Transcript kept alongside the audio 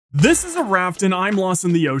This is a raft and I'm lost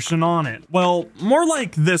in the ocean on it. Well, more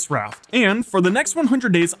like this raft. And for the next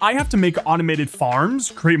 100 days, I have to make automated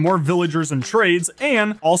farms, create more villagers and trades,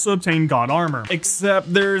 and also obtain god armor.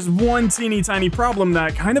 Except there's one teeny tiny problem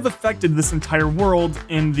that kind of affected this entire world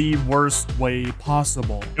in the worst way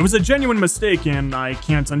possible. It was a genuine mistake and I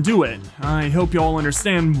can't undo it. I hope you all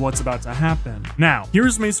understand what's about to happen. Now,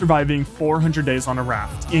 here's me surviving 400 days on a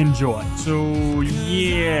raft. Enjoy. So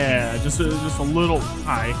yeah, just a little,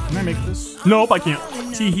 can I make this? Nope, I can't.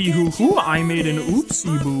 Tee-hee hoo hoo, I made an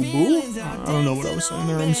oopsie boo boo. I don't know what I was saying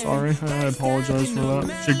there, I'm sorry. I apologize for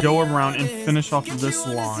that. Should go around and finish off this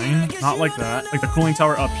line. Not like that. Like the cooling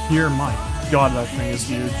tower up here. My god, that thing is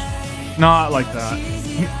huge. Not like that.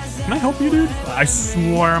 Can I help you, dude? I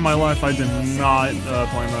swear on my life I did not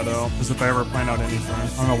plan that out. As if I ever planned out anything. I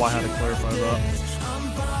don't know why I had to clarify that.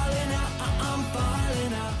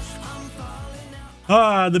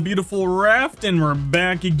 The beautiful raft, and we're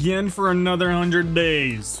back again for another 100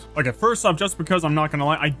 days. Okay, first off, just because I'm not gonna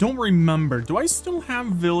lie, I don't remember. Do I still have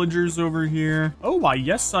villagers over here? Oh, why,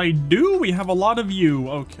 yes, I do. We have a lot of you.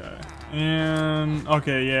 Okay. And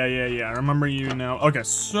okay, yeah, I remember you now. Okay,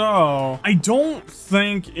 so I don't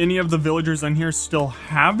think any of the villagers in here still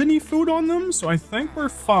have any food on them, so I think we're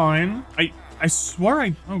fine. I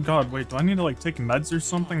swear oh god, wait, do I need to like take meds or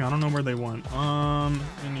something? I don't know where they went.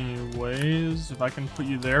 Anyways, if I can put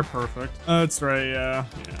you there, perfect. That's right, yeah,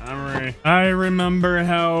 I remember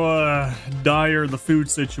how dire the food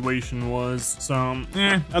situation was. So,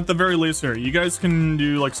 at the very least here, you guys can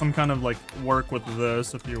do like some kind of like work with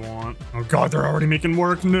this if you want. Oh god, they're already making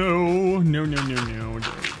work. No. There we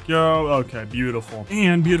go. Okay, beautiful.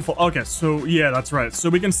 And beautiful. Okay, so yeah, that's right.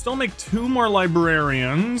 So we can still make 2 more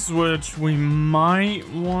librarians, which we might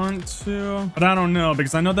want to, but I don't know,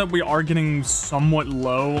 because I know that we are getting somewhat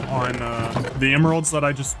low on the emeralds that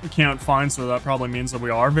I just can't find, so that probably means that we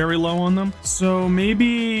are very low on them. So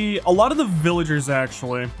maybe a lot of the villagers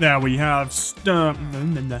actually that we have stored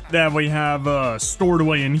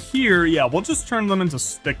away in here, yeah, we'll just turn them into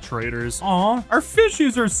stick traders. Aw, our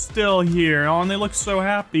fishies are still here. Oh, and they look so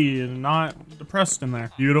happy and not depressed in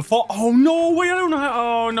there. Beautiful. Oh no, wait,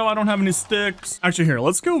 I don't have any sticks. Actually, here,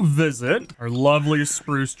 let's go visit our lovely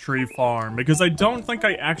spruce tree farm, because I don't think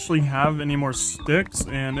I actually have any more sticks,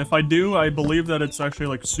 and if I do, I believe that it's actually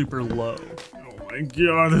like super low. Oh my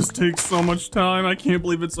god, this takes so much time. I can't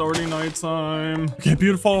believe it's already nighttime. Okay,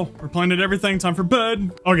 beautiful. We're planning everything. Time for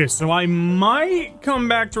bed. Okay, so I might come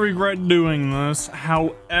back to regret doing this.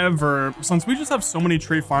 However, since we just have so many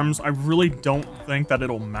tree farms, I really don't think that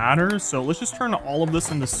it'll matter. So let's just turn all of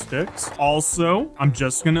this into sticks. Also, I'm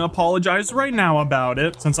just gonna apologize right now about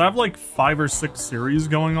it. Since I have like 5 or 6 series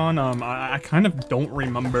going on, I kind of don't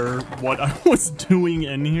remember what I was doing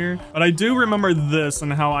in here. But I do remember this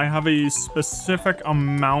and how I have a specific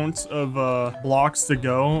amount of blocks to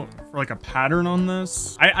go for like a pattern on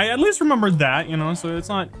this. I at least remember that, you know, so it's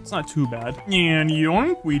not too bad. And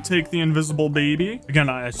yoink, we take the invisible baby. Again,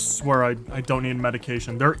 I swear I don't need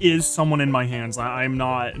medication. There is someone in my hands. I'm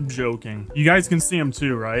not joking. You guys can see him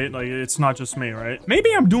too, right? Like, it's not just me, right? Maybe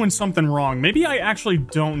I'm doing something wrong. Maybe I actually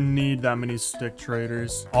don't need that many stick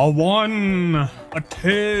traders. A 1, a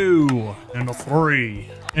 2, and a 3.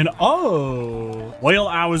 And oh, well,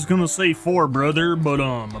 I was gonna say 4, brother, but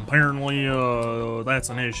apparently that's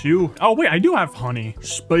an issue. Oh wait, I do have honey.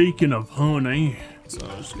 Speaking of honey, so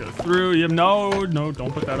just go through. Yep, no,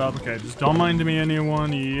 don't put that up. Okay, just don't mind me,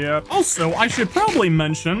 anyone. Yep. Also, I should probably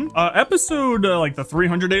mention, episode like the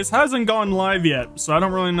 300 days hasn't gone live yet, so I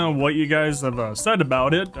don't really know what you guys have said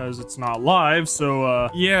about it, as it's not live. So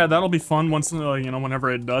yeah, that'll be fun once you know, whenever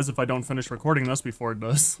it does, if I don't finish recording this before it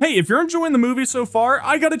does. Hey, if you're enjoying the movie so far,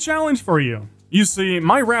 I got a challenge for you. You see,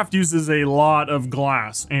 my raft uses a lot of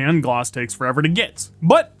glass, and glass takes forever to get.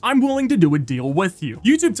 But I'm willing to do a deal with you.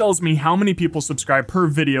 YouTube tells me how many people subscribe per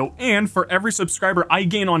video, and for every subscriber I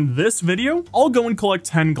gain on this video, I'll go and collect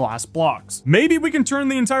 10 glass blocks. Maybe we can turn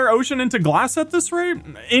the entire ocean into glass at this rate?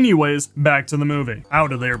 Anyways, back to the movie.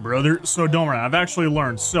 Out of there, brother. So don't worry, I've actually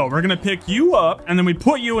learned. So we're gonna pick you up, and then we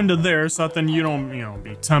put you into there so that then you don't, you know,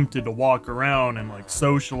 be tempted to walk around and like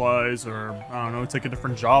socialize or, I don't know, take a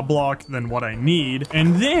different job block than what I need.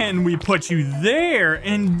 And then we put you there,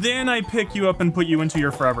 and then I pick you up and put you into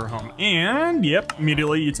your forever home. And yep,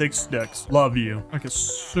 immediately you take sticks. Love you. Okay,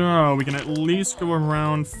 so we can at least go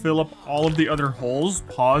around, fill up all of the other holes.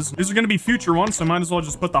 Pause. These are gonna be future ones, so might as well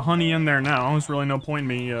just put the honey in there now. There's really no point in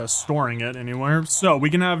me storing it anywhere. So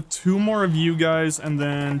we can have 2 more of you guys and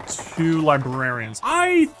then 2 librarians.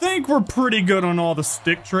 I think we're pretty good on all the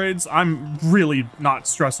stick trades. I'm really not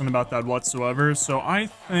stressing about that whatsoever. So I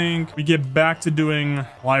think we get back back to doing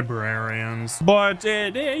librarians. But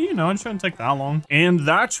you know, it shouldn't take that long. And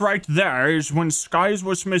that's right there is when Skies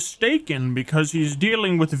was mistaken because he's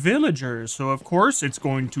dealing with villagers. So of course it's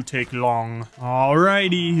going to take long.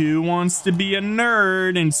 Alrighty, who wants to be a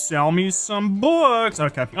nerd and sell me some books?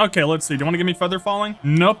 Okay, let's see. Do you want to give me feather falling?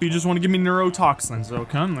 Nope, you just want to give me neurotoxins.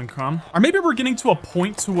 Okay, then come. Or maybe we're getting to a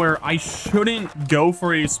point to where I shouldn't go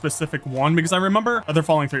for a specific one because I remember feather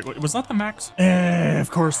falling 3. Was that the max?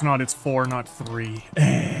 Of course not. It's 4, not 3.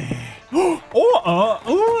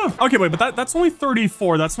 Okay, wait, but that's only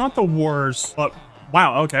 34. That's not the worst. But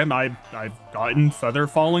wow, okay, I've gotten feather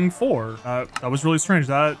falling 4. That was really strange.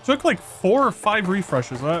 That took like 4 or 5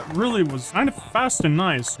 refreshes. That really was kind of fast and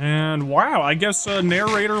nice. And wow, I guess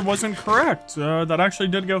narrator wasn't correct. That actually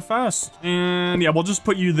did go fast. And yeah, we'll just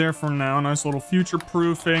put you there for now. Nice little future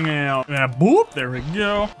proofing. And boop, there we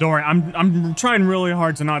go. Don't worry, I'm trying really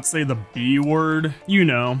hard to not say the B word. You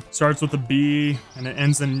know, starts with a B and it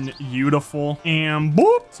ends in beautiful. And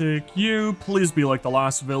boop, take you. Please be like the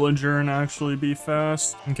last villager and actually be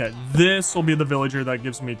fast. Okay, this will be the villager that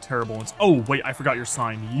gives me terrible ones. Oh, wait, I forgot your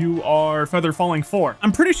sign. You are feather falling 4.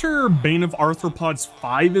 I'm pretty sure Bane of Arthropods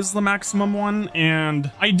 5 is the maximum one,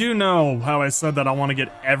 and I do know how I said that I want to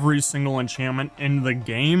get every single enchantment in the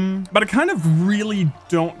game, but I kind of really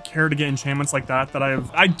don't care to get enchantments like that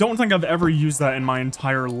I don't think I've ever used that in my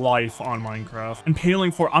entire life on Minecraft. And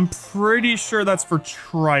Paling 4, I'm pretty sure that's for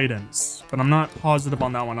tridents, but I'm not positive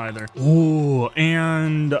on that one either. Oh,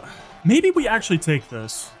 and maybe we actually take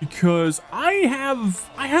this because I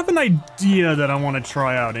have an idea that I want to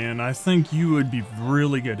try out, and I think you would be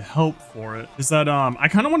really good help for it. Is that I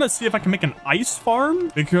kind of want to see if I can make an ice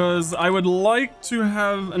farm because I would like to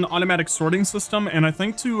have an automatic sorting system, and I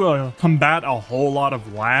think to combat a whole lot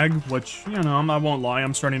of lag, which, you know, I won't lie,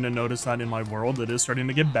 I'm starting to notice that in my world. It is starting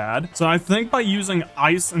to get bad. So I think by using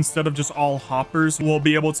ice instead of just all hoppers, we'll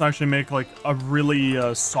be able to actually make like a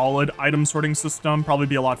really solid item sorting system, probably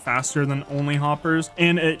be a lot faster than only hoppers,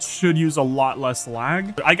 and it should use a lot less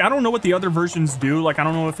lag. I don't know what the other versions do. Like, I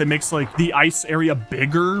don't know if it makes like the ice area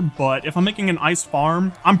bigger, but if I'm making an ice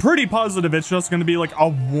farm, I'm pretty positive it's just going to be like a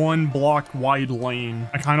 1 block wide lane.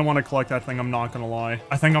 I kind of want to collect that thing. I'm not going to lie.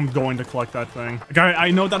 I think I'm going to collect that thing. Like, I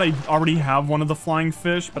know that I already have one of the flying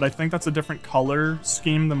fish, but I think that's a different color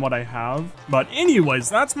scheme than what I have. But anyways,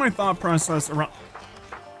 that's my thought process around...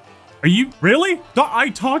 Are you really? I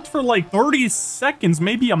talked for like 30 seconds,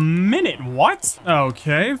 maybe a minute. What?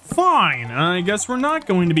 Okay, fine. I guess we're not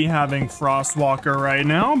going to be having Frostwalker right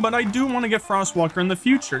now, but I do want to get Frostwalker in the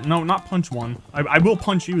future. No, not punch one. I will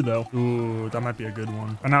punch you though. Ooh, that might be a good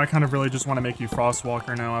one. And now I kind of really just want to make you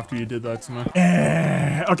Frostwalker now after you did that to me.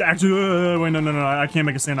 Okay, actually, wait, no. I can't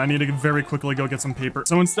make a stand. I need to very quickly go get some paper.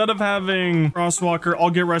 So instead of having Frostwalker, I'll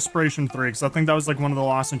get Respiration 3 because I think that was like one of the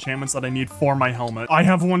last enchantments that I need for my helmet. I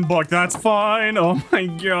have 1 book. That's fine. Oh my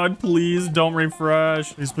god, please don't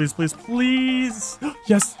refresh. Please.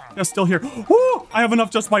 Yes, still here. Woo! I have enough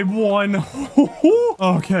just by 1.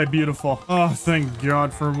 Okay, beautiful. Oh, thank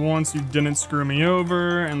god for once you didn't screw me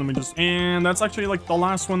over. And let me just... And that's actually like the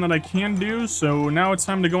last one that I can do. So now it's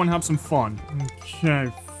time to go and have some fun. Okay,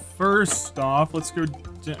 first off, let's go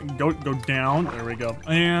down. There we go.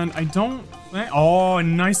 And I don't... Oh,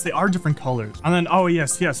 nice. They are different colors. And then, oh,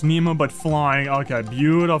 yes, Nemo, but flying. Okay,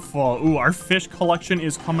 beautiful. Ooh, our fish collection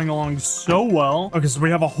is coming along so well. Okay, so we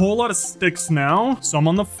have a whole lot of sticks now. Some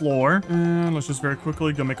on the floor. And let's just very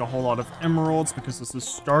quickly go make a whole lot of emeralds because this is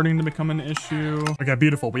starting to become an issue. Okay,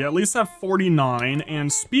 beautiful. We at least have 49.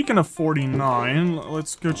 And speaking of 49,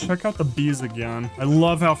 let's go check out the bees again. I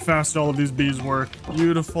love how fast all of these bees work.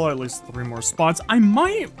 Beautiful. At least 3 more spots. I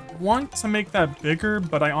might want to make that bigger,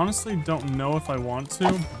 but I honestly don't know if I want to.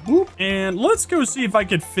 Boop. And let's go see if I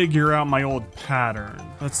could figure out my old pattern.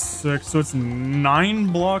 That's 6, so it's 9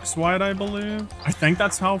 blocks wide, I believe. I think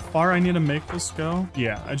that's how far I need to make this go.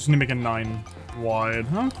 Yeah, I just need to make it 9 wide.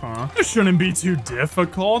 Okay. This shouldn't be too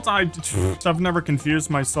difficult. I've never confused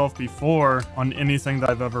myself before on anything that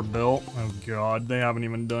I've ever built. Oh god, they haven't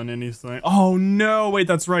even done anything. Oh no, wait,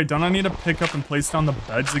 that's right. Don't I need to pick up and place down the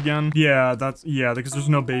beds again? Yeah, because there's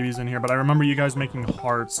no babies in here, but I remember you guys making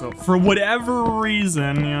hearts. So for whatever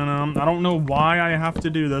reason, you know, I don't know why I have to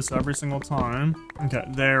do this every single time. Okay,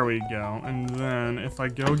 there we go. And then if I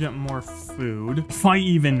go get more food, if I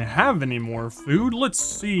even have any more food, let's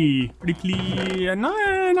see. Pretty please.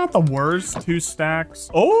 Not the worst. 2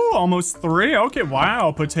 stacks. Oh, almost 3. Okay,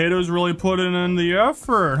 wow. Potatoes really putting in the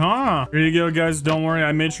effort, huh? Here you go, guys. Don't worry.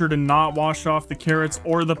 I made sure to not wash off the carrots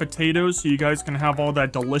or the potatoes so you guys can have all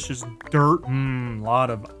that delicious dirt. A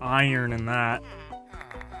lot of iron in that.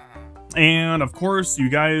 And of course, you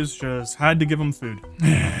guys just had to give them food.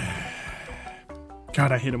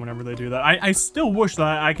 God, I hate it whenever they do that. I still wish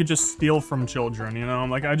that I could just steal from children, you know?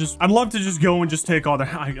 Like, I'd love to just go and just take all the,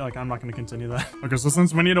 like, I'm not gonna continue that. Okay, so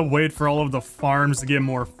since we need to wait for all of the farms to get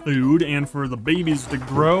more food and for the babies to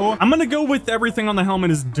grow, I'm gonna go with everything on the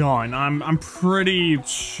helmet is done. I'm pretty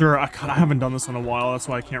sure, God, I haven't done this in a while, that's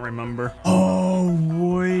why I can't remember. Oh,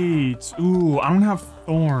 wait. Ooh, I don't have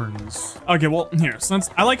thorns. Okay, well, here, since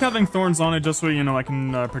I like having thorns on it just so, you know, I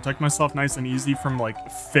can protect myself nice and easy from, like,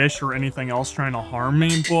 fish or anything else trying to harm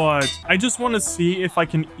me, but I just want to see if I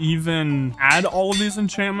can even add all of these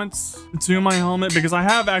enchantments to my helmet, because I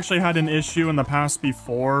have actually had an issue in the past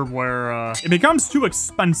before where it becomes too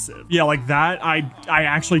expensive. Yeah, like that, I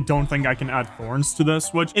actually don't think I can add thorns to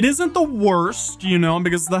this, which it isn't the worst, you know,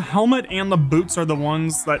 because the helmet and the boots are the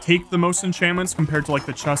ones that take the most enchantments compared to, like,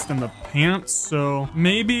 the chest and the pants, so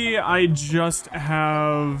maybe I just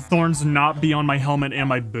have thorns not be on my helmet and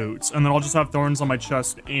my boots, and then I'll just have thorns on my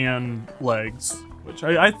chest and legs. Which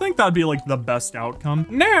I think that'd be like the best outcome.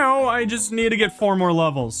 Now I just need to get 4 more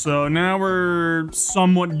levels. So now we're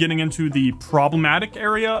somewhat getting into the problematic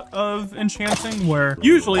area of enchanting, where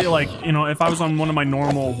usually, like, you know, if I was on one of my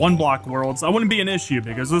normal 1-block worlds, that wouldn't be an issue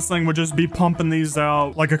because this thing would just be pumping these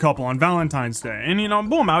out like a couple on Valentine's Day. And, you know,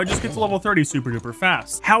 boom, I would just get to level 30 super duper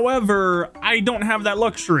fast. However, I don't have that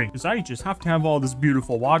luxury because I just have to have all this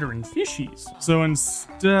beautiful water and fishies. So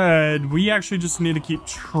instead, we actually just need to keep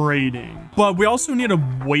trading. But we also need to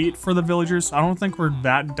wait for the villagers. I don't think we're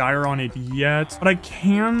that dire on it yet, but I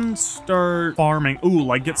can start farming. Ooh,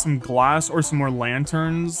 like get some glass or some more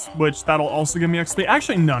lanterns, which that'll also give me XP.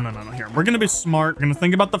 Actually, no. Here, we're gonna be smart. We're gonna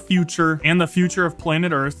think about the future and the future of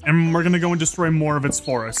planet Earth, and we're gonna go and destroy more of its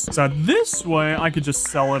forests. So this way, I could just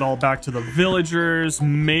sell it all back to the villagers,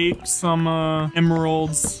 make some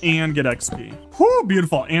emeralds, and get XP. Whew,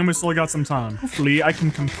 beautiful. And we still got some time. Hopefully, I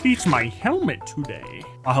can complete my helmet today.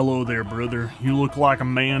 Hello there, brother. You look like a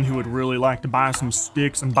man who would really like to buy some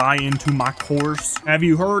sticks and buy into my course. Have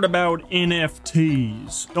you heard about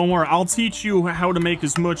NFTs? Don't worry, I'll teach you how to make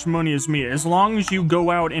as much money as me. As long as you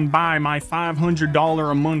go out and buy my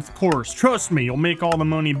 $500 a month course. Trust me, you'll make all the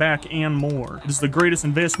money back and more. It is the greatest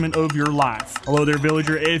investment of your life. Hello there,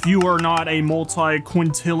 villager. If you are not a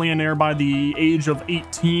multi-quintillionaire by the age of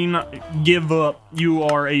 18, give up. You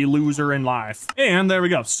are a loser in life. And there we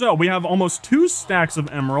go. So we have almost 2 stacks of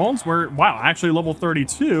emeralds. We're, wow, actually level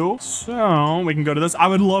 32. So we can go to this. I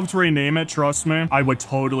would love to rename it, trust me. I would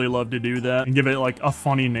totally love to do that and give it like a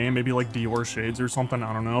funny name, maybe like Dior Shades or something.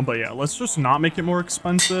 I don't know. But yeah, let's just not make it more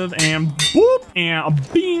expensive. And boop, and a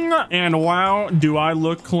bing, and wow, do I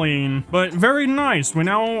look clean. But very nice. We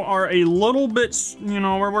now are a little bit, you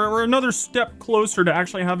know, we're another step closer to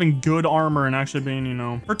actually having good armor and actually being, you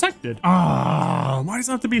know, protected. Why does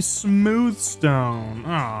it have to be smooth stone?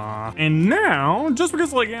 And now, just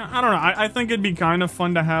because, like, I don't know, I think it'd be kind of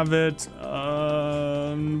fun to have it,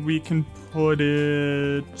 we can put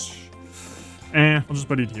it, I'll just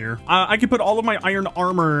put it here. I could put all of my iron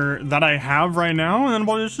armor that I have right now, and then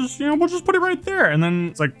we'll just, you know, we'll just put it right there. And then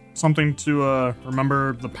it's like something to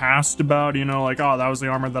remember the past about, you know, like, oh, that was the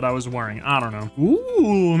armor that I was wearing. I don't know.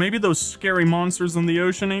 Ooh, maybe those scary monsters in the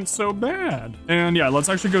ocean ain't so bad. And yeah, let's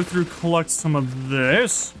actually go through, collect some of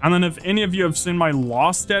this. And then if any of you have seen my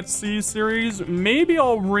Lost at Sea series, maybe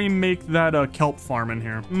I'll remake that kelp farm in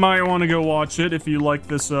here. Might want to go watch it if you like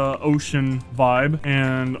this ocean vibe.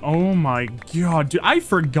 And oh my god, dude, I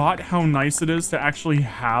forgot how nice it is to actually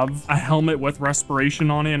have a helmet with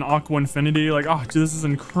respiration on it in Aqua Infinity. Like, oh, dude, this is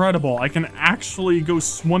incredible. I can actually go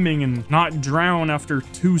swimming and not drown after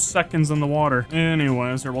 2 seconds in the water.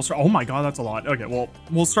 Anyways, here we'll start. Oh my god, that's a lot. Okay, well,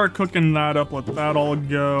 we'll start cooking that up. Let that all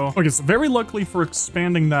go. Okay, so very luckily for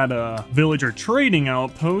expanding that villager trading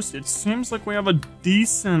outpost, it seems like we have a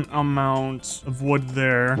decent amount of wood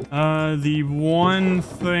there. The one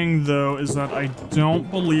thing though is that I don't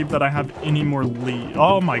believe that I have any more leaves.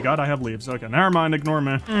 Oh my god, I have leaves. Okay, never mind, ignore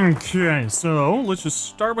me. Okay, so let's just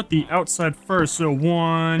start with the outside first. So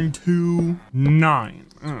 1, 2, 9.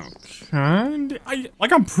 Okay.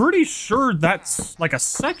 I'm pretty sure that's like a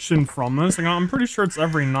section from this. Like, I'm pretty sure it's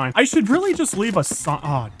every 9. I should really just leave a sign.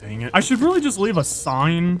 Oh, dang it. I should really just leave a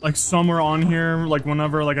sign like somewhere on here. Like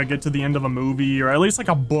whenever like I get to the end of a movie, or at least like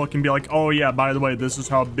a book, and be like, oh yeah, by the way, this is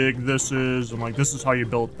how big this is. And like, this is how you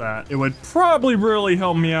built that. It would probably really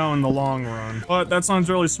help me out in the long run. But that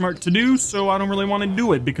sounds really smart to do. So I don't really want to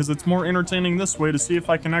do it because it's more entertaining this way to see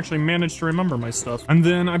if I can actually manage to remember my stuff. And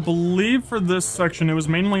then I believe for this section, it was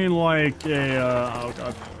mainly like a, oh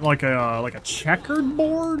god, like a checkered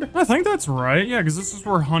board? I think that's right. Yeah, because this is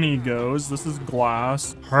where honey goes. This is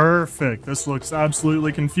glass. Perfect. This looks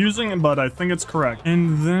absolutely confusing, but I think it's correct.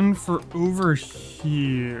 And then for over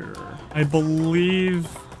here, I believe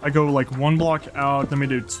I go like one block out, then we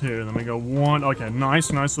do two, then we go one. Okay,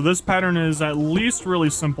 nice, nice. So this pattern is at least really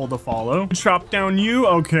simple to follow. Chop down you.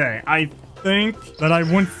 Okay, I think that I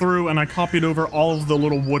went through and I copied over all of the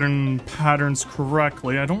little wooden patterns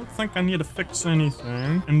correctly. I don't think I need to fix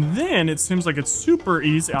anything. And then it seems like it's super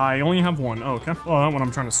easy. I only have one. Oh, okay. Well, what I'm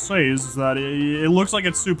trying to say is that it looks like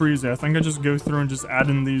it's super easy. I think I just go through and just add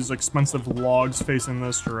in these expensive logs facing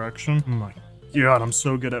this direction. Oh my God, I'm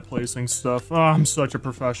so good at placing stuff. Oh, I'm such a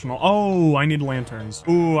professional. Oh, I need lanterns.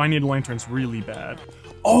 Ooh, I need lanterns really bad.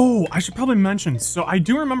 Oh, I should probably mention, so I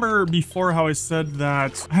do remember before how I said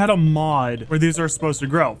that I had a mod where these are supposed to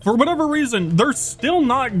grow. For whatever reason, they're still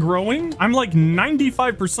not growing. I'm like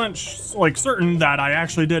 95% like certain that I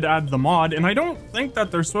actually did add the mod, and I don't think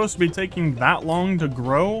that they're supposed to be taking that long to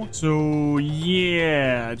grow. So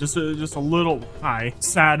yeah, just a little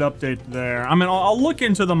sad update there. I mean, I'll look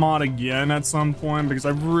into the mod again at some point because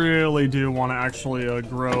I really do want to actually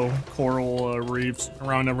grow coral reefs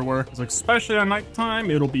around everywhere, especially at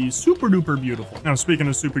nighttime. It'll be super duper beautiful. Now, speaking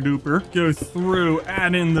of super duper, go through,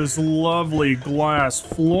 add in this lovely glass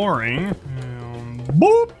flooring. And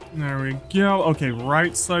boop. There we go. Okay,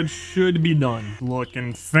 right side should be done.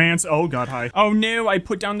 Looking fancy. Oh god, hi. Oh no, I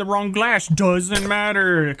put down the wrong glass. Doesn't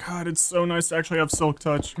matter. God, it's so nice to actually have silk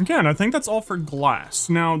touch. Again, I think that's all for glass.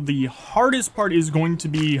 Now, the hardest part is going to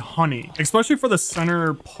be honey, especially for the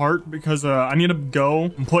center part, because I need to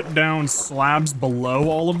go and put down slabs below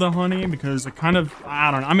all of the honey because it kind of,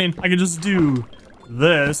 I don't know. I mean, I could just do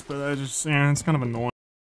this, but I just, yeah, it's kind of annoying.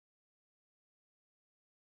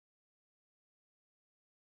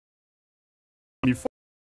 Before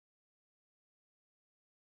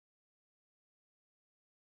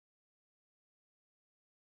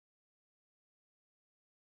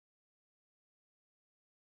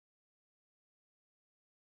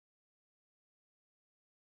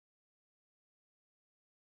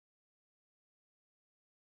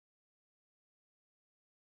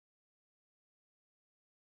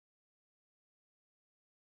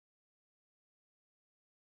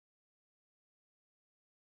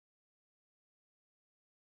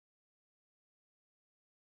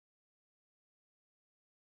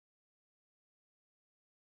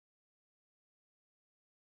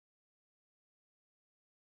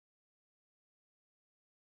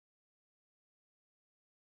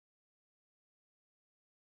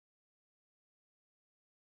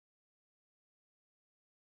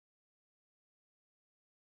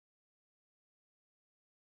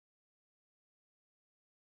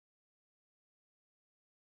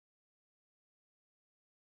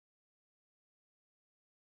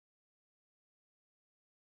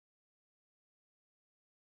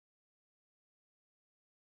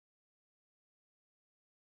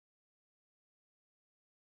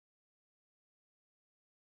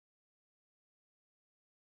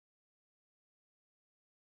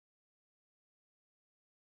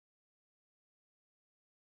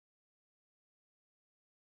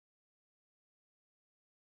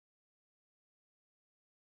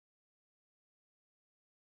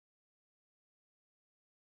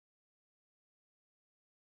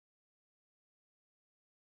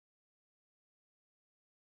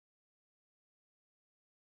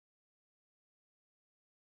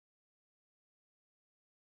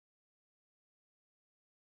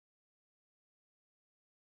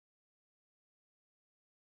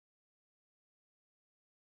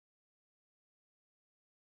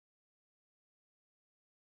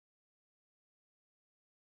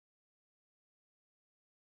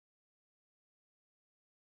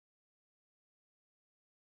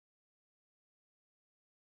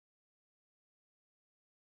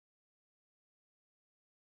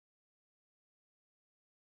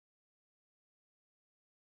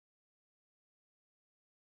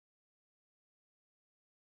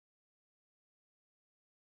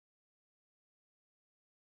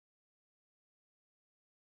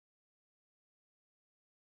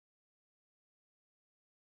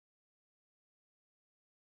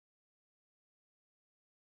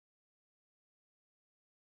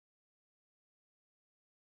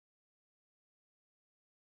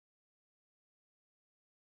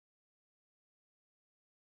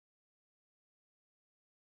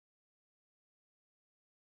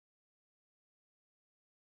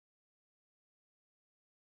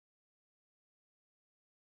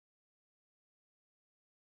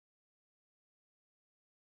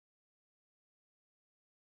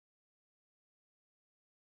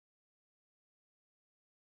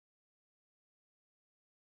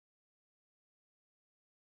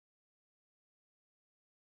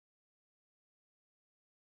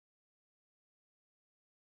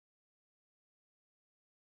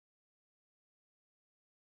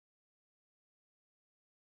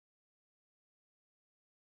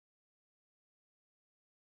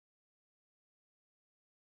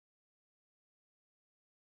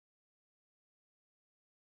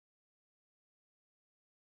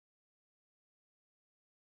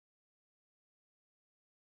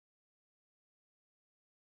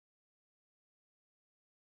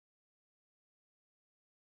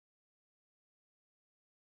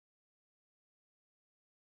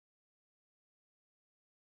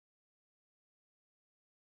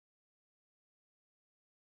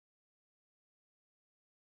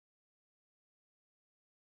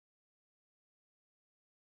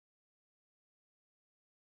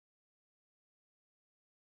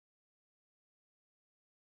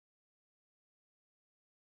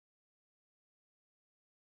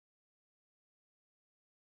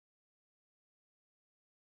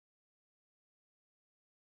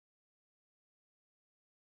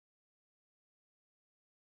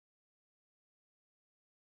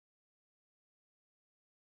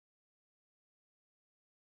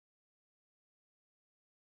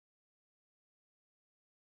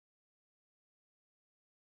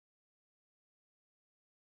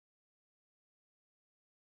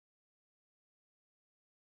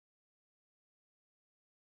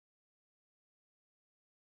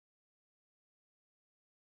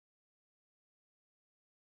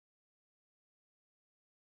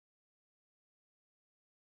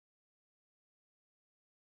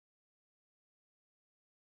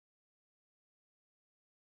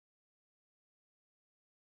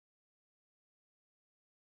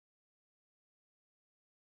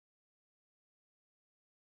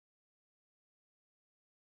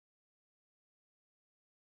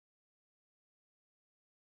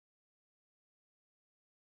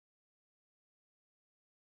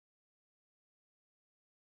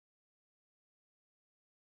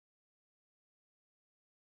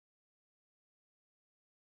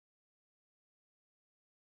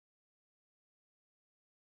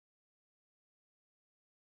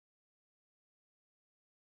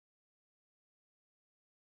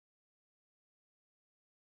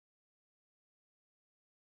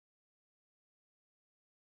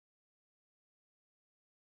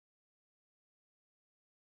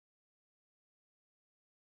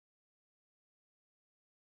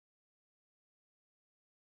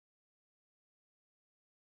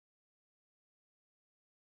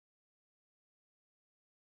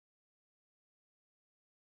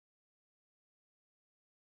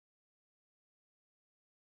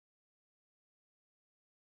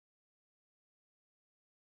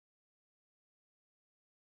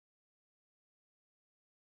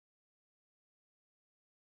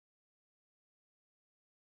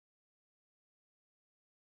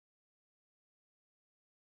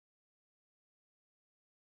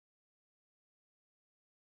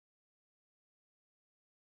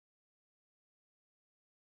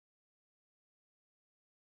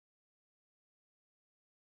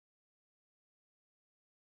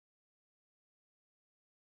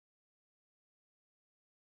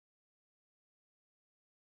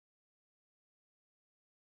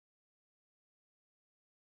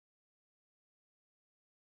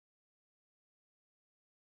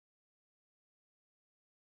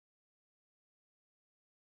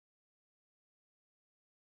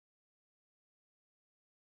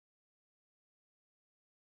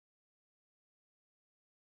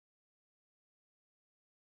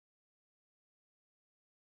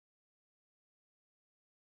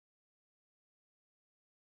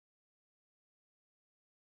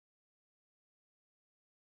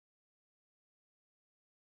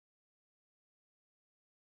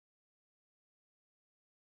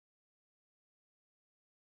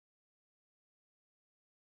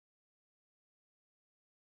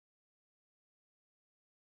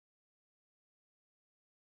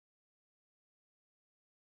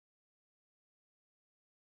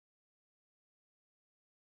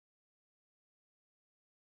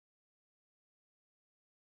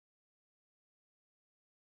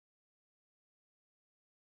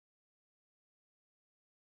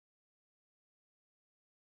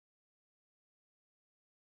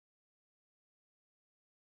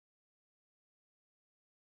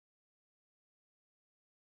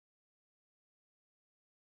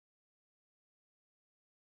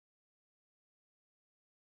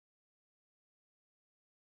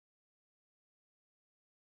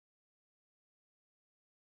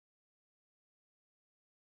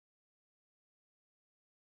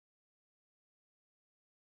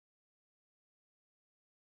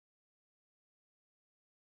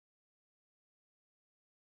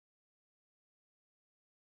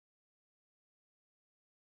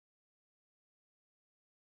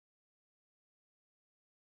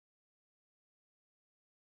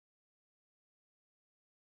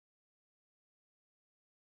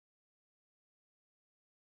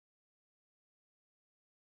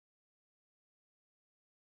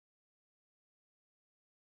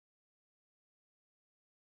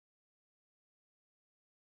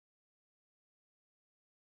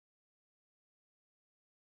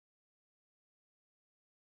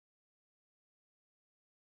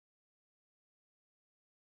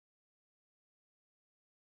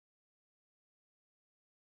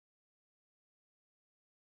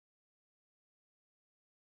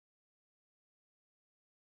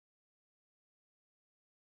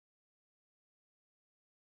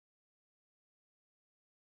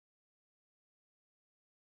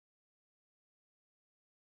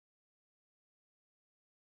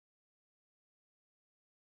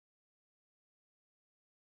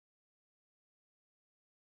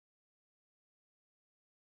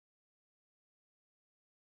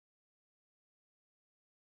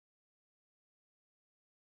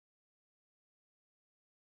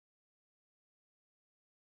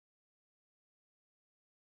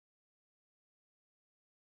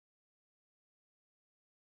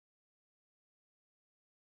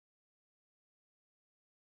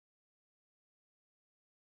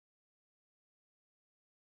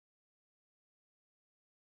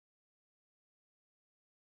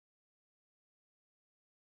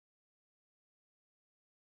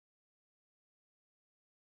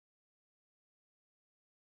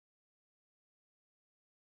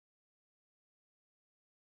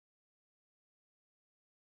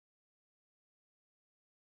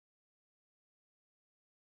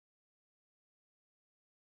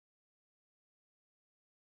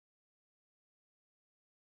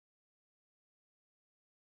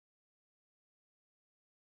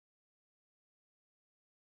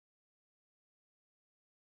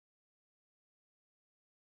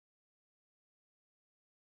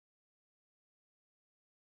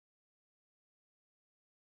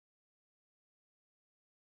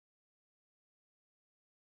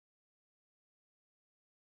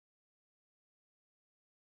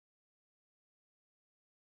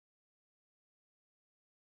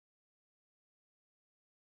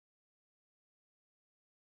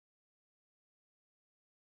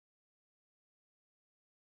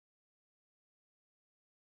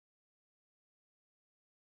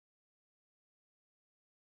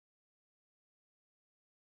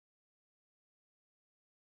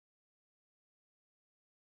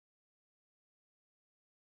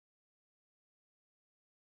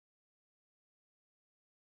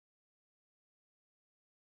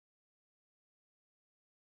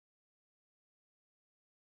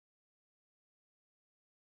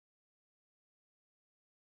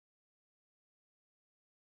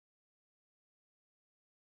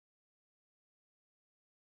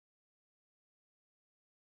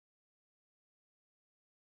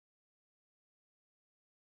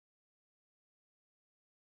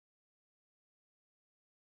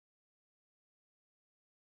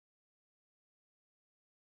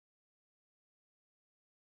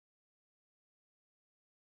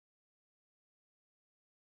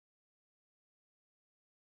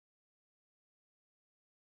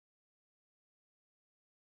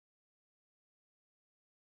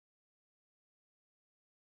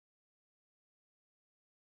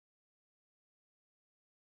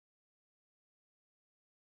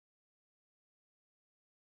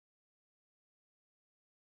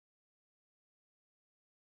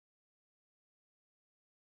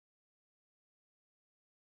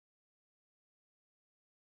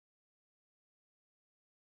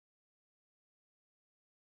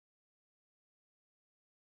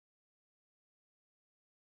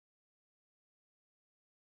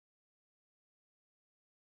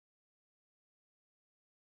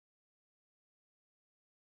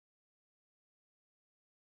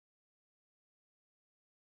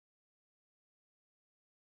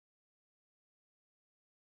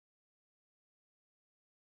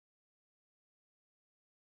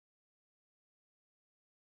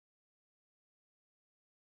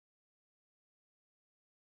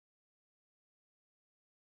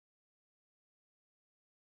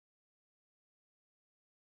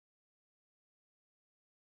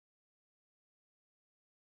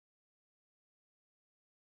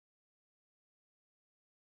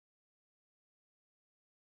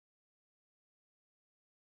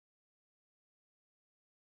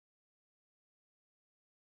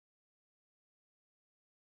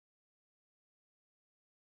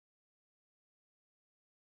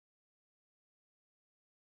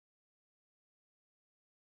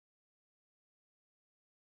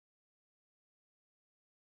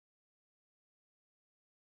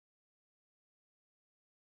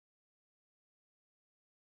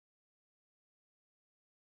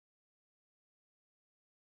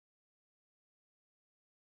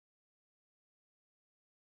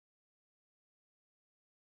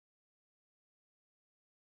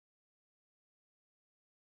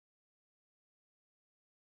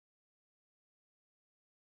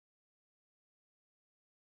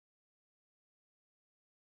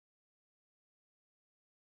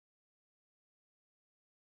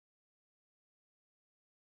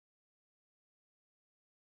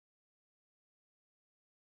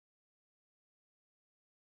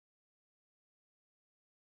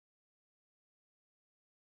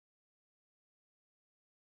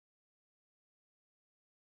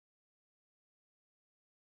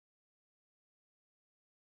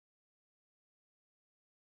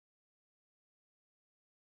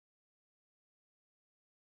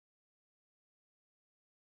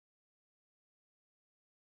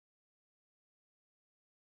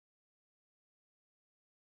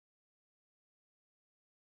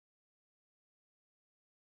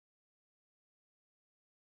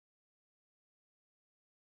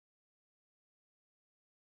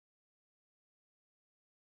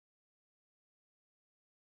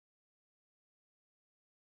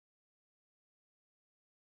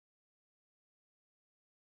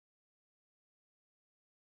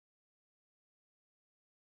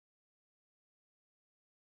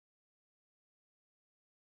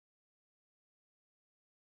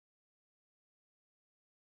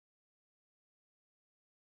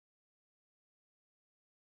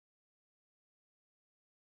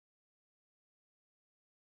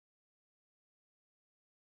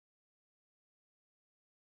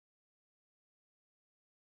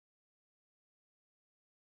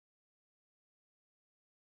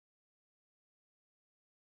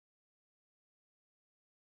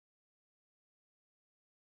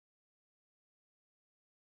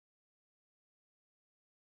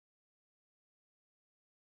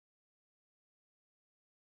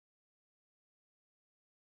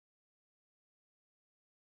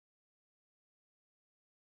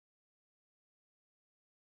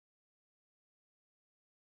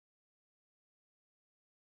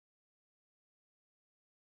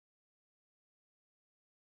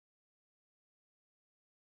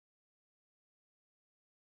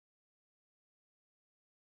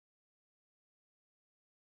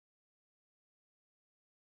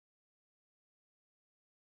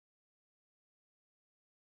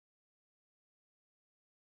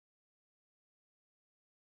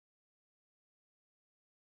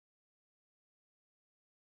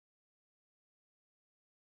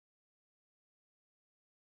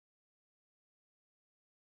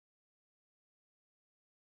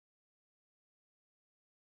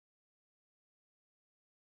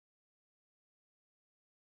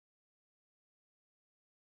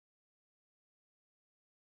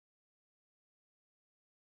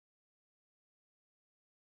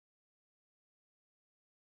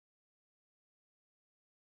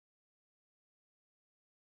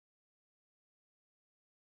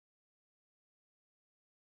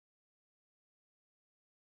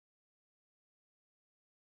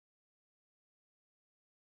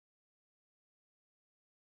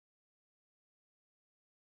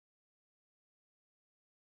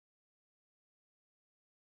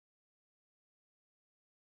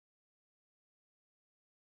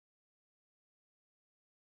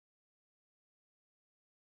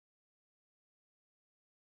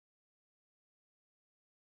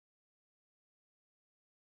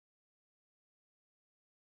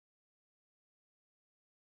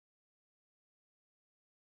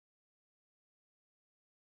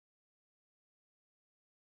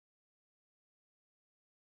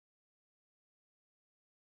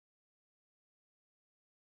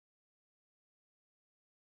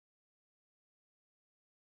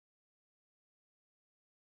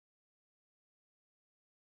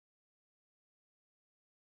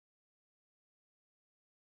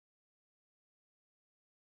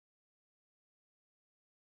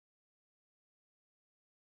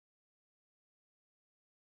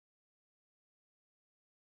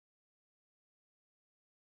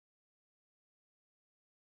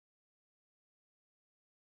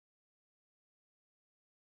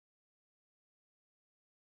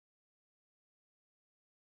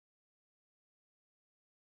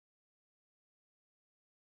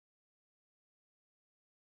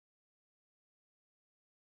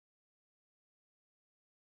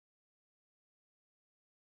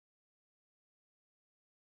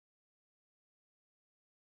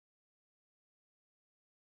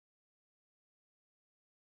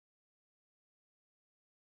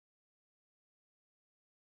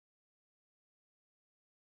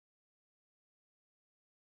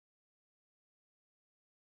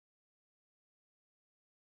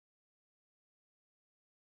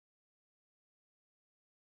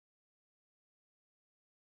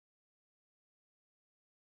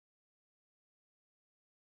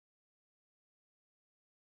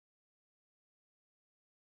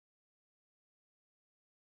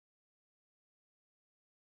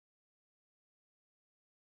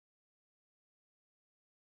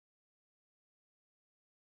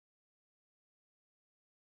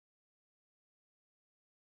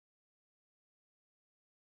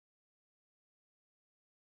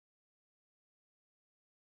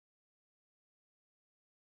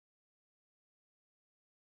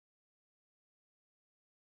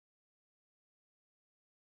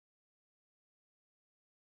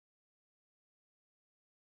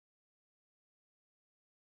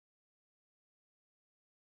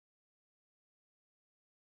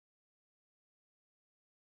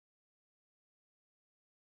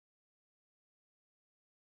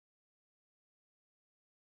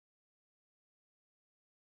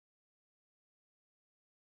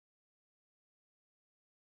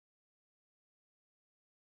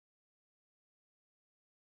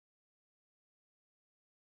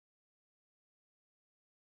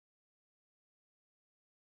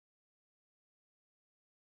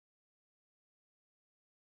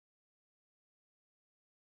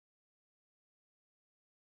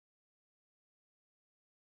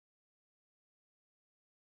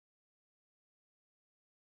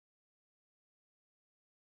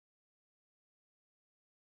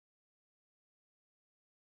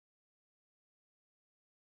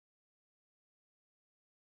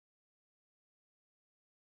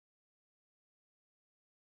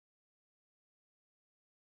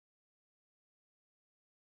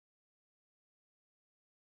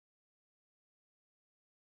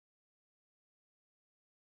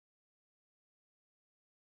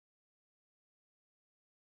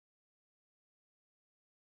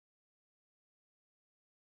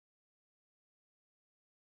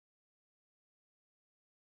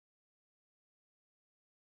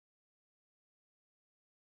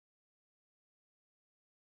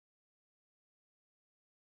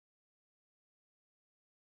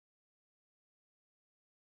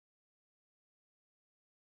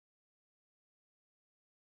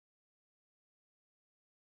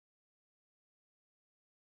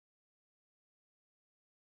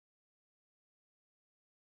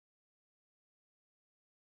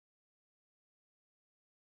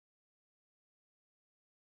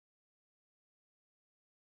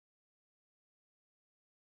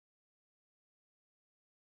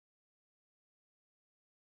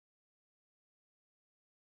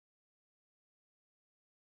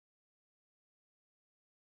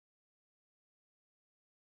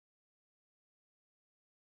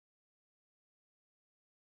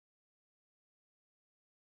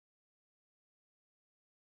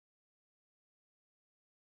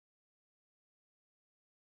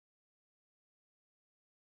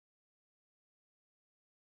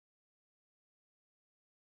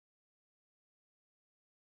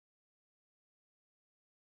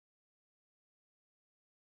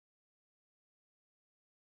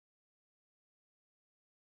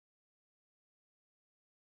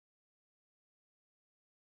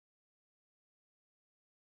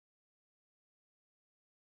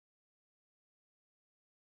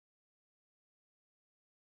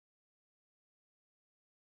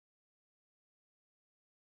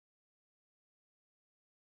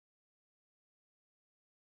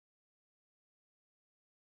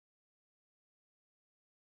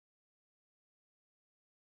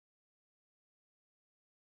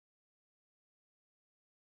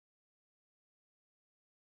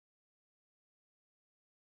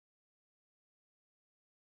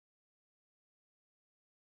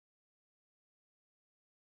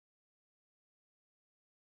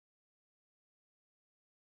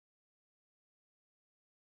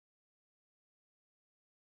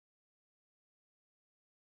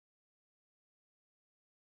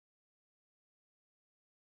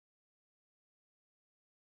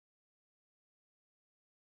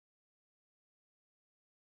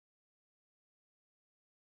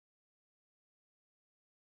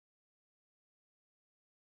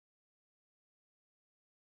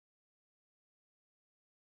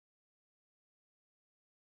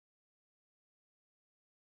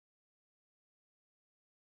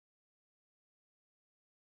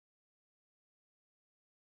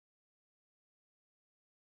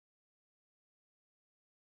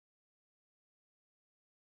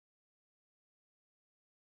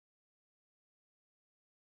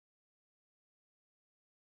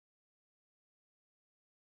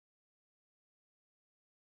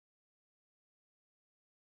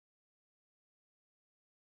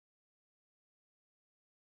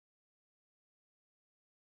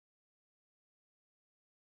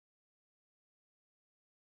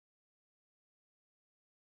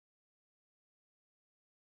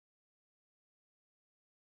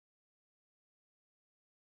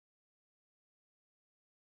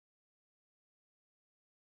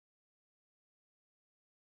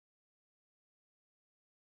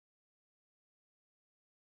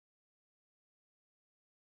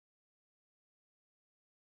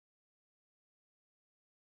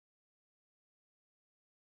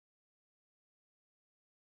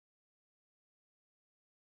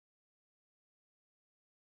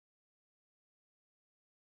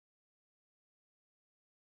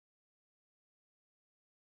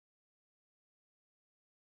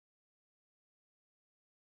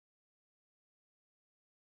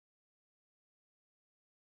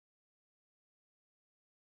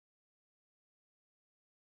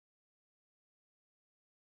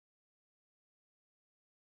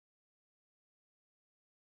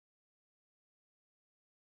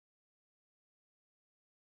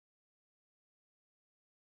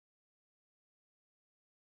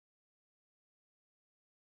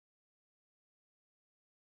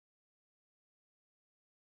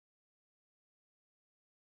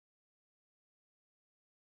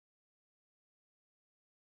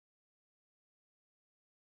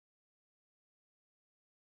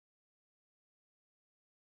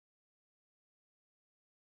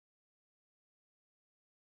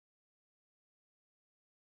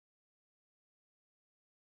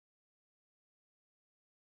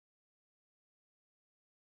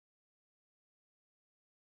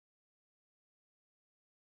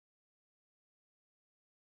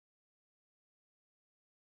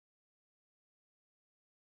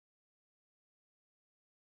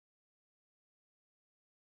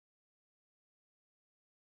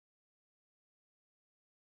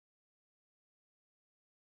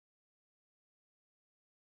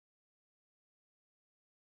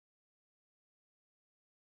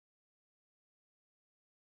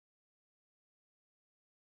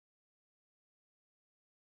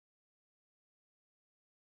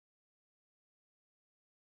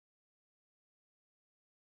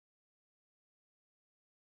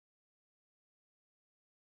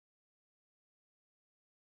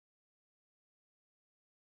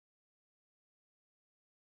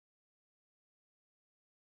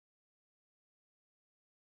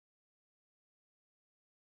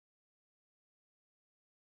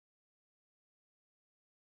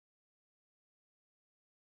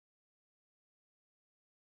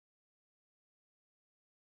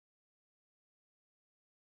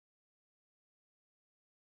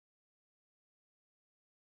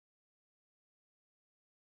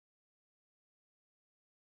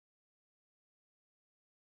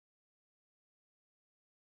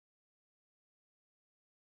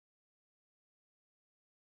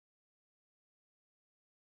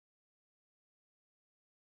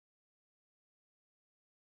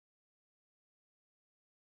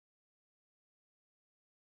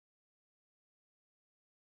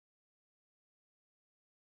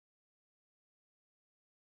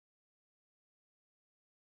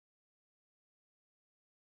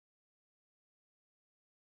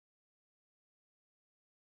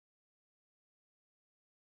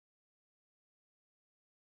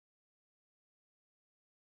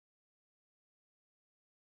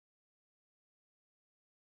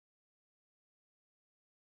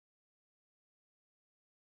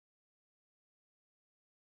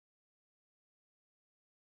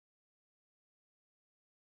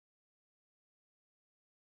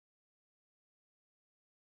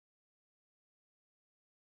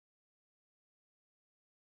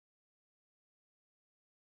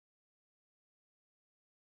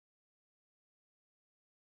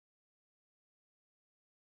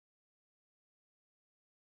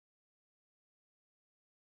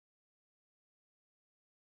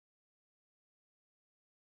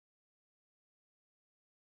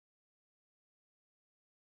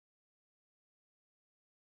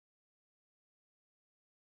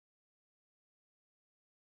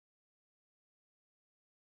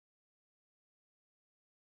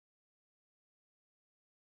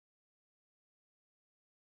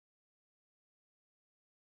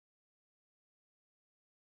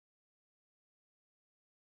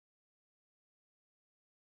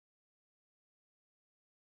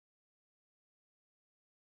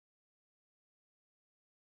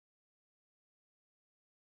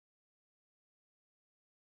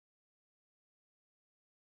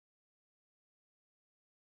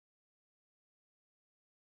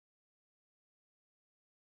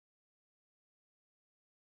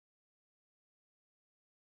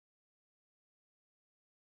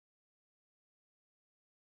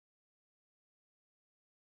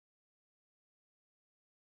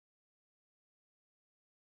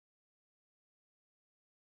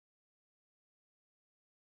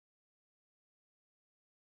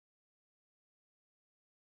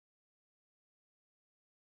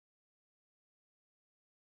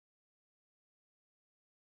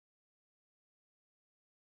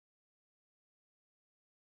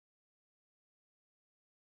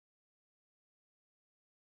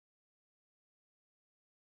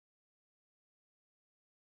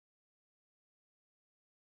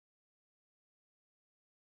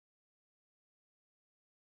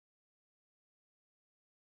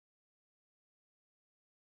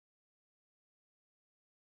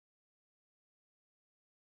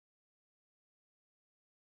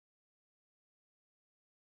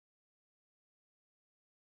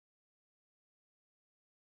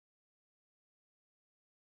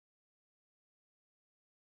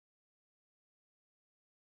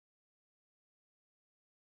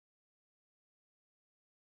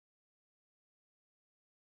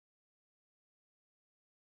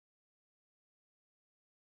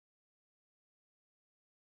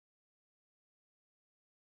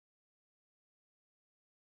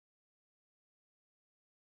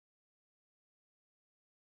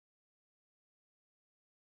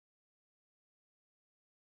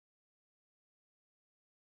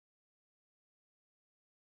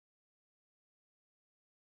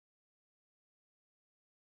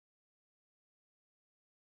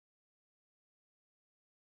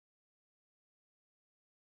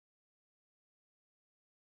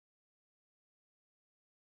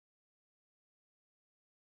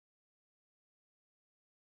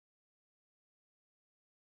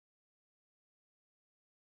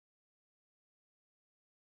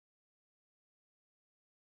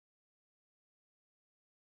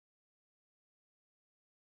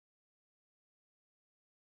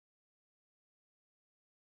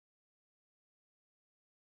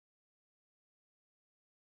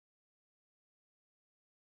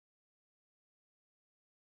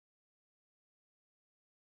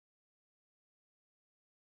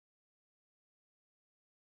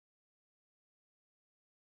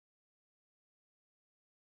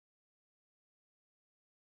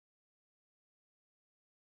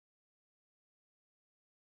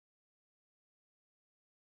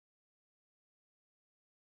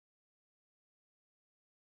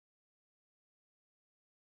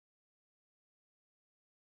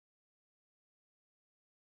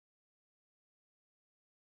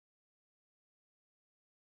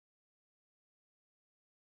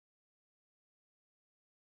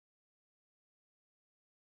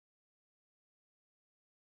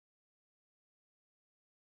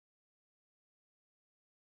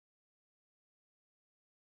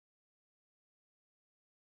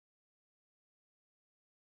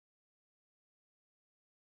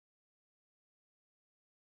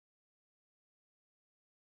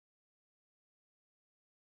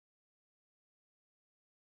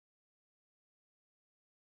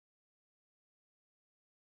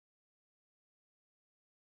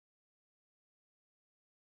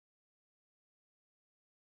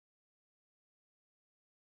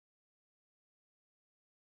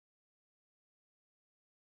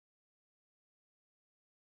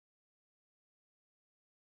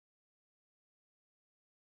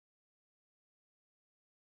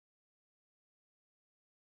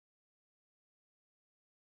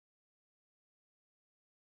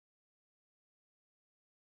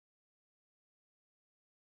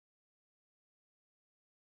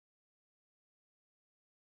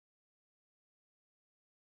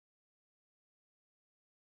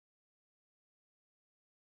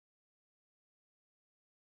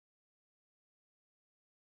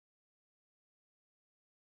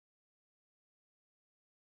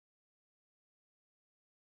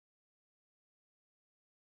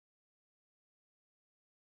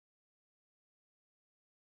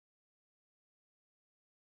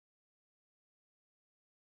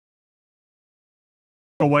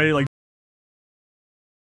away, like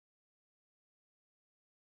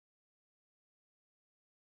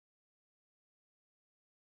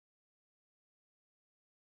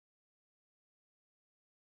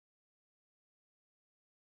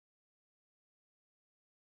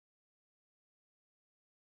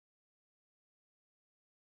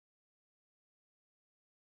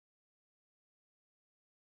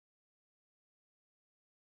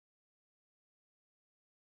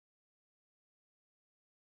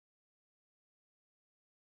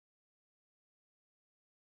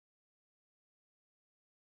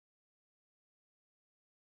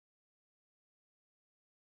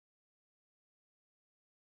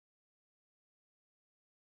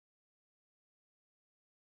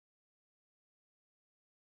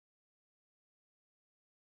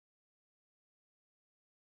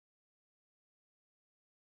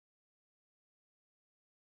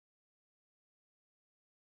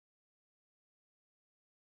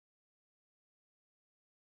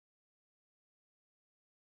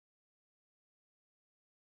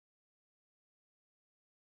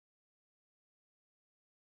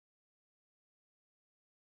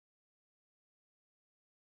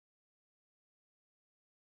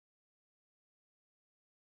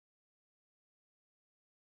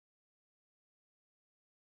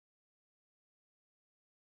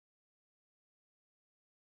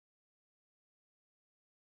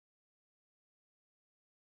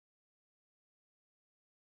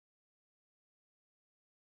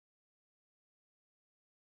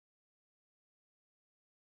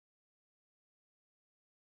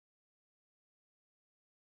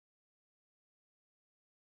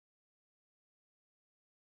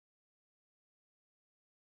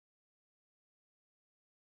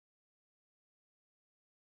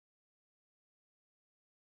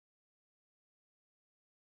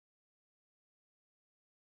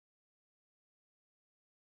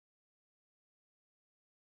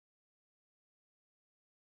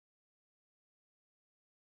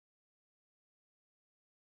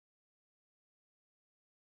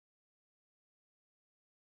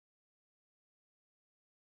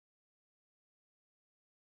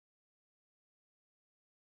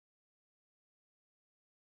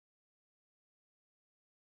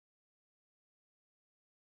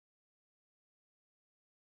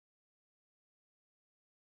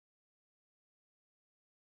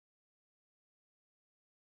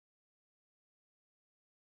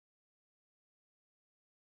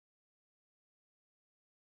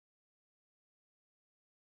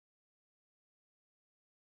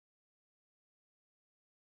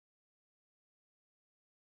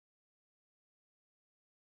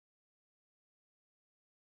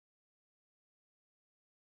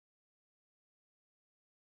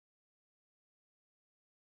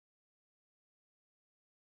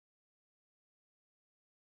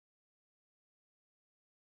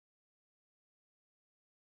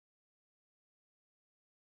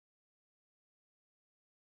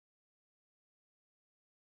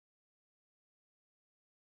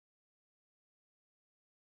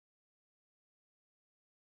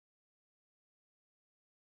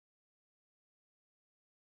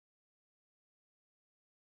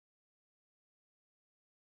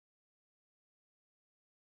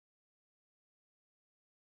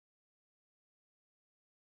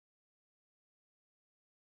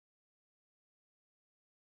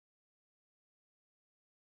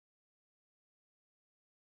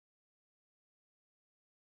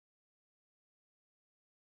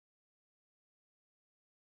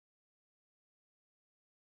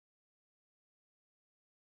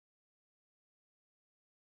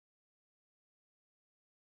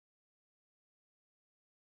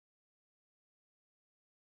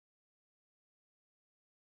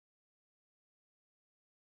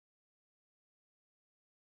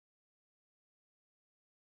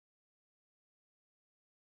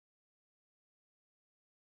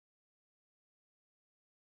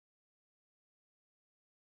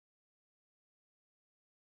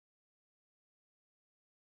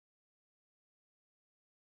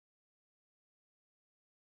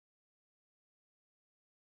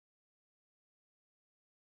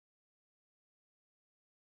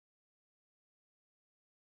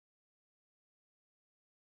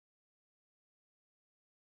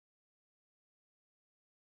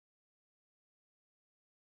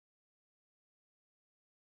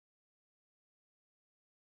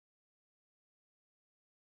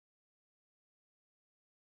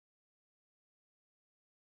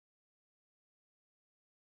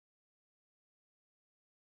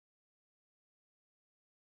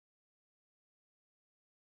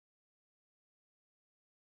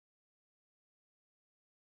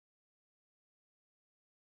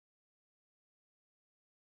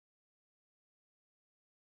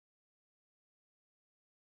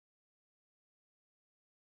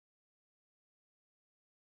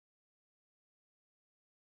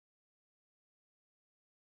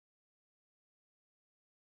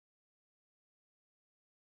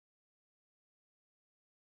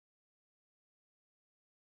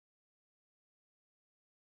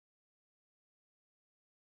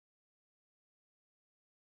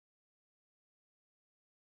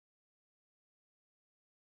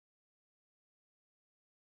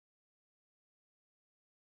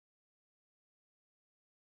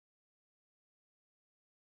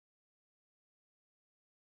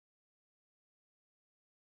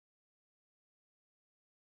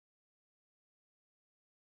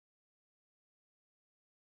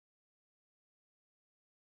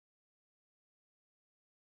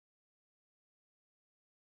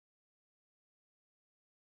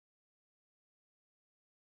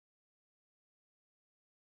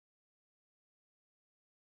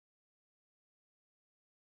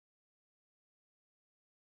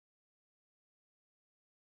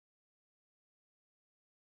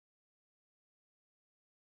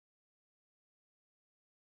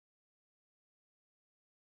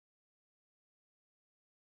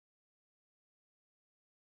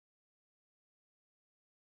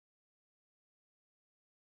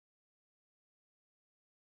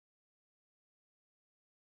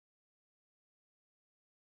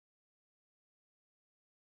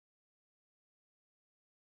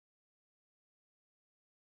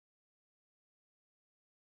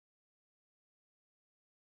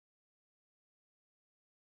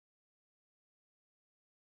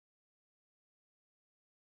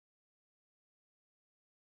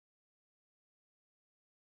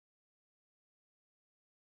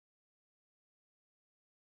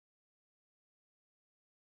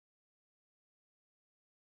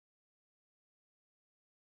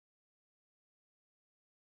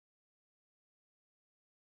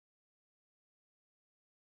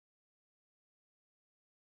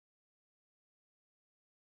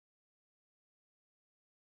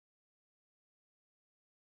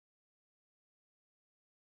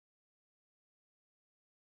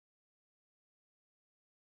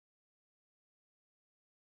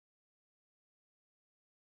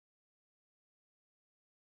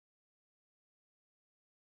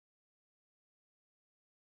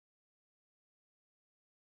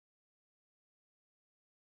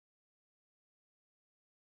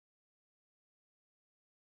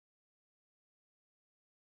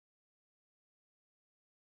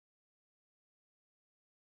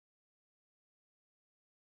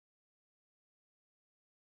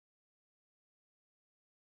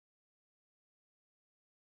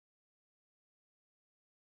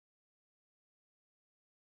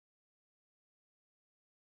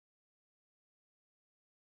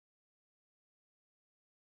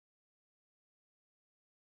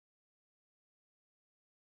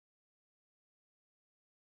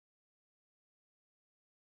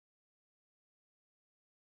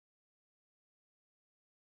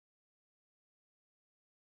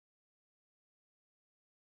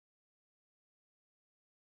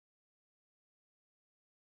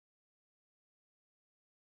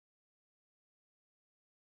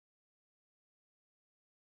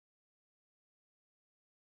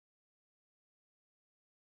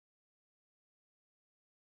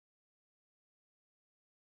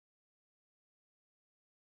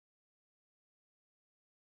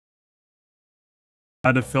I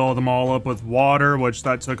had to fill them all up with water, which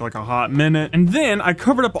that took like a hot minute. And then I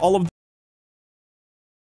covered up all of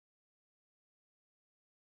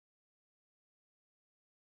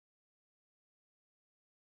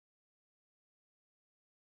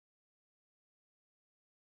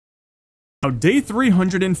Now, day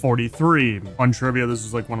 343. On trivia, this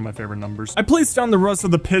is like one of my favorite numbers. I placed down the rest of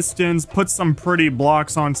the pistons, put some pretty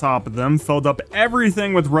blocks on top of them, filled up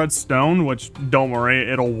everything with redstone, which don't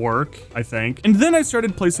worry, it'll work, I think. And then I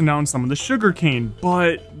started placing down some of the sugarcane,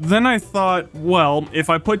 but then I thought, well, if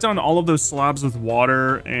I put down all of those slabs with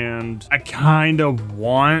water, and I kind of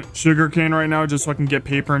want sugarcane right now just so I can get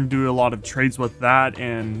paper and do a lot of trades with that,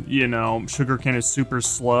 and, you know, sugarcane is super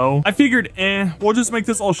slow. I figured, we'll just make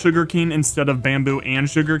this all sugarcane instead of bamboo and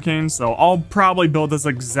sugarcane, so I'll probably build this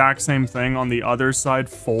exact same thing on the other side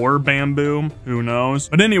for bamboo, who knows.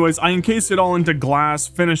 But anyways, I encased it all into glass,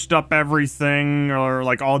 finished up everything, or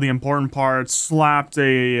like all the important parts, slapped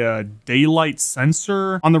a daylight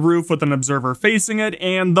sensor on the roof with an observer facing it,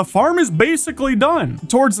 and the farm is basically done.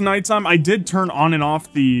 Towards nighttime, I did turn on and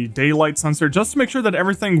off the daylight sensor just to make sure that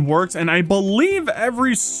everything worked, and I believe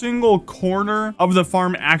every single corner of the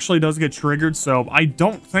farm actually does get triggered, so I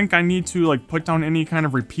don't think I need to like put down any kind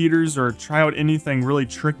of repeaters or try out anything really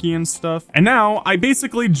tricky and stuff. And now I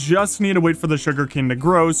basically just need to wait for the sugarcane to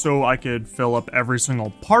grow so I could fill up every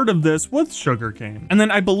single part of this with sugarcane. And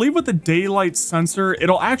then I believe with the daylight sensor,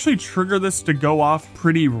 it'll actually trigger this to go off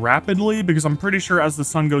pretty rapidly, because I'm pretty sure as the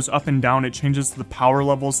sun goes up and down, it changes the power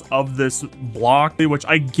levels of this block, which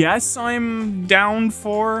I guess I'm down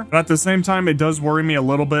for. But at the same time, it does worry me a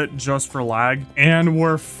little bit just for lag. And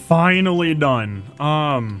we're finally done.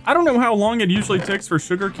 I don't know how long it usually takes for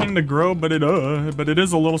sugarcane to grow, but it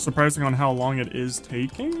is a little surprising on how long it is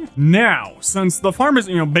taking. Now, since the farm is,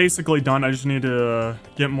 you know, basically done, I just need to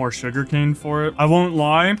get more sugarcane for it. I won't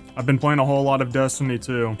lie, I've been playing a whole lot of Destiny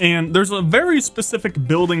 2, and there's a very specific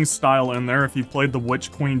building style in there if you played the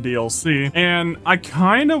Witch Queen DLC, and I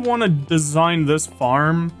kind of want to design this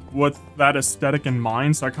farm with that aesthetic in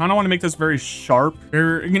mind. So I kind of want to make this very sharp,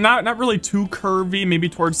 not really too curvy. Maybe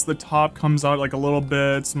towards the top comes out like a little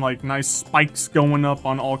bit, some like nice spikes going up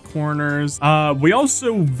on all corners. We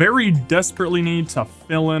also very desperately need to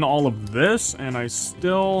fill in all of this, and I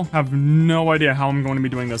still have no idea how I'm going to be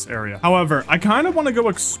doing this area. However, I kind of want to go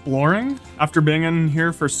exploring after being in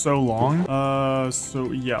here for so long.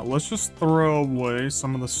 So yeah, let's just throw away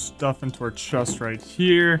some of the stuff into our chest right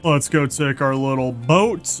here. Let's go take our little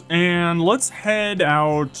boat and let's head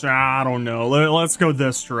out. I don't know, let's go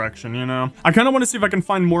this direction, you know. I kind of want to see if I can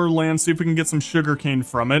find more land, see if we can get some sugarcane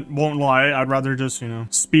from it. Won't lie, I'd rather just, you know,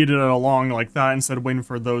 speed it along like that instead of waiting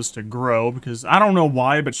for those to grow, because I don't know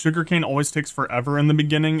why, but sugarcane always takes forever in the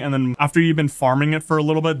beginning, and then after you've been farming it for a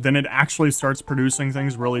little bit, then it actually starts producing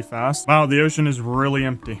things really fast. Wow, the ocean is really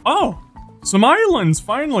empty. Oh! Some islands!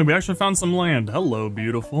 Finally, we actually found some land. Hello,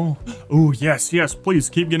 beautiful. Oh, yes, yes, please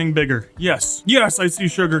keep getting bigger. Yes, yes, I see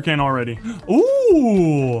sugarcane already.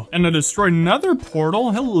 Ooh, and I destroyed another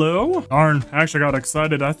portal. Hello. Darn, I actually got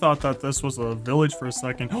excited. I thought that this was a village for a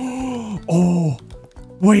second. Oh,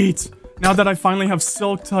 wait. Now that I finally have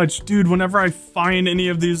Silk Touch, dude, whenever I find any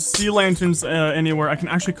of these sea lanterns anywhere, I can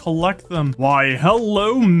actually collect them. Why,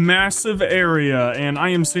 hello, massive area, and I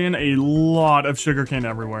am seeing a lot of sugarcane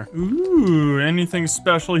everywhere. Ooh, anything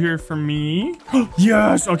special here for me?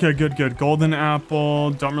 Yes, okay, good, good. Golden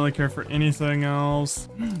apple, don't really care for anything else.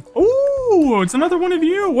 Ooh, it's another one of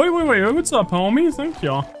you. Wait, what's up, homie? Thank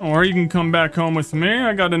y'all. Or you can come back home with me.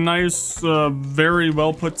 I got a nice, very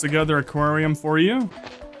well put together aquarium for you.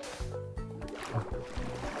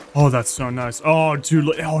 Oh, that's so nice. Oh, dude,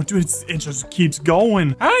 it just keeps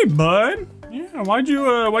going. Hey, bud. Yeah, why'd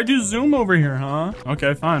you zoom over here, huh?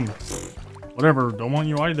 Okay, fine. Whatever, don't want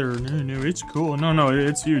you either. No, it's cool. No,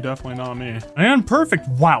 it's you, definitely not me. And perfect.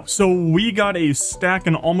 Wow, so we got a stack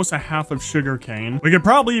and almost a half of sugarcane. We could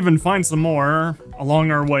probably even find some more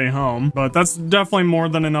along our way home, but that's definitely more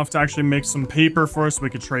than enough to actually make some paper for us. We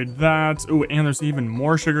could trade that. Ooh, and there's even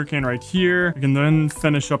more sugarcane right here. We can then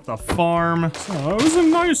finish up the farm. So it was a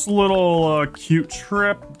nice little cute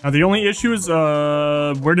trip. Now the only issue is,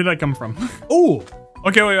 where did I come from? Oh,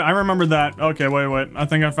 okay, wait, I remember that. Okay, wait, I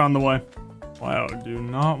think I found the way. Wow, do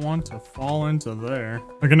not want to fall into there.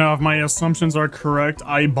 Okay, now if my assumptions are correct,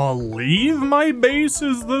 I believe my base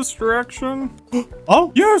is this direction.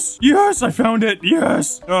 Oh, yes, I found it,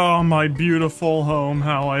 yes. Oh, my beautiful home,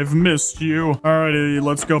 how I've missed you. Alrighty,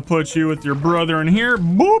 let's go put you with your brother in here.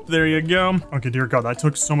 Boop, there you go. Okay, dear God, that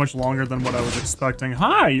took so much longer than what I was expecting.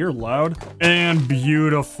 Hi, you're loud. And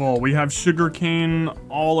beautiful. We have sugarcane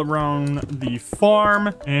all around the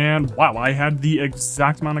farm. And wow, I had the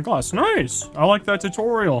exact amount of glass. Nice. I like that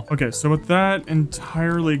tutorial. Okay, so with that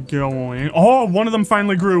entirely going, oh, one of them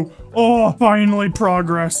finally grew. Oh, finally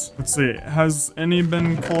progress. Let's see, has any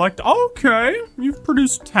been collected? Okay, you've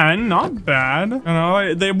produced 10, not bad. You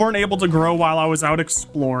know, they weren't able to grow while I was out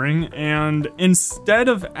exploring, and instead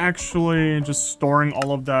of actually just storing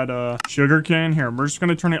all of that sugar cane, here, we're just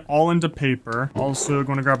gonna turn it all into paper. Also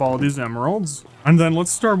gonna grab all of these emeralds. And then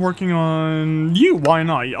let's start working on you. Why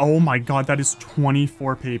not? Oh my god, that is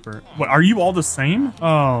 24 paper. What, are you all the same?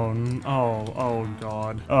 Oh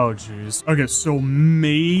god. Oh jeez. Okay, so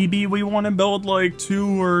maybe we want to build like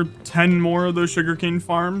 2 or 10 more of those sugarcane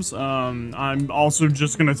farms. I'm also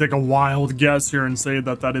just gonna take a wild guess here and say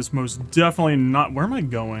that that is most definitely not, where am I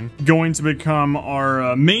going to become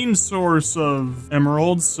our main source of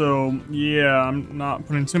emeralds. So yeah, I'm not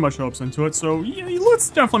putting too much hopes into it. So yeah, let's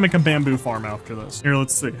definitely make a bamboo farm after this. Here,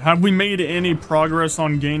 let's see. Have we made any progress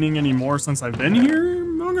on gaining any more since I've been here?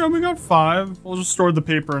 Okay, we got 5. We'll just store the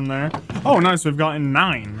paper in there. Oh, nice. We've gotten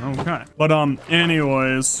 9. Okay. But,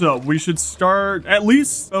 anyways, so we should start at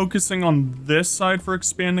least focusing on this side for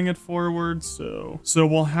expanding it forward. So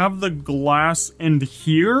we'll have the glass end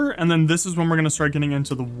here, and then this is when we're going to start getting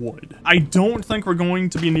into the wood. I don't think we're going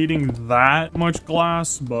to be needing that much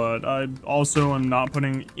glass, but I also am not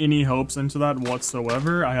putting any hopes into that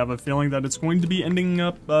whatsoever. I have a feeling that it's going to be ending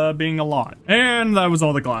up being a lot. And that was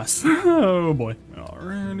all the glass. Oh boy.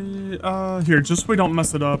 Alrighty, here, just so we don't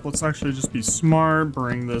mess it up, let's actually just be smart,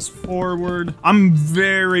 bring this forward. I'm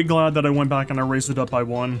very glad that I went back and I raised it up by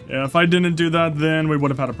 1. Yeah, if I didn't do that, then we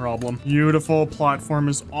would have had a problem. Beautiful, platform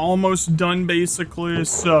is almost done, basically.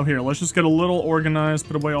 So here, let's just get a little organized,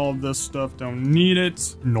 put away all of this stuff, don't need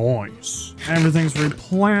it. Nice. Everything's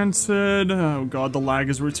replanted. Oh god, the lag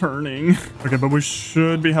is returning. Okay, but we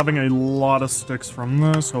should be having a lot of sticks from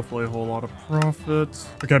this, hopefully a whole lot of profit.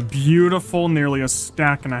 Okay, beautiful, nearly a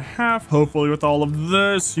stack and a half. Hopefully with all of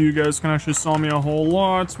this, you guys can actually sell me a whole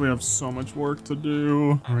lot. We have so much work to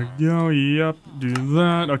do. There we go. Yep, do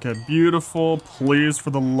that. Okay, beautiful. Please, for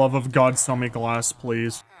the love of God, sell me glass,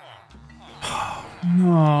 please.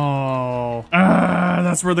 No.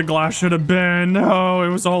 That's where the glass should have been. No, it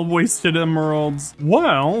was all wasted emeralds.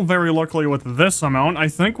 Well, very luckily with this amount, I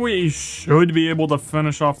think we should be able to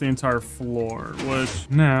finish off the entire floor, which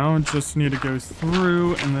now just need to go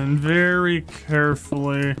through and then very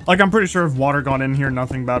carefully, like, I'm pretty sure if water got in here,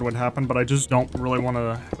 nothing bad would happen, but I just don't really want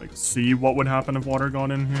to, like, see what would happen if water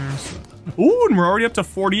got in here. So. Ooh, and we're already up to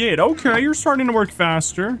 48. Okay, you're starting to work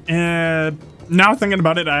faster. Now thinking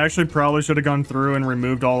about it, I actually probably should have gone through and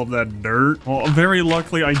removed all of that dirt. Well, very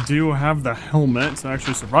luckily, I do have the helmet to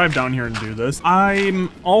actually survive down here and do this. I'm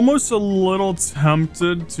almost a little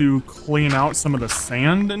tempted to clean out some of the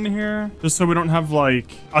sand in here, just so we don't have,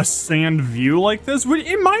 like, a sand view like this.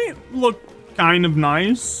 It might look kind of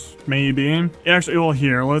nice. Maybe. Actually, well,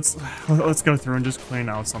 here, let's go through and just clean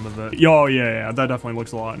out some of it. Oh, yeah, that definitely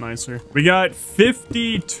looks a lot nicer. We got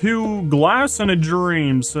 52 glass and a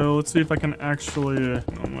dream, so let's see if I can actually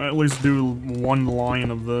at least do 1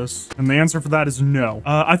 line of this. And the answer for that is no.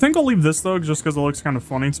 I think I'll leave this, though, just because it looks kind of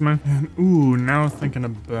funny to me. And, ooh, now thinking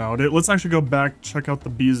about it, let's actually go back, check out the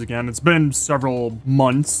bees again. It's been several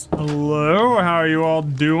months. Hello, how are you all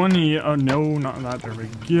doing? Yeah, no, not that. There we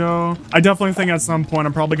go. I definitely think at some point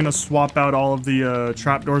I'm probably gonna swap out all of the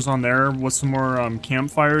trapdoors on there with some more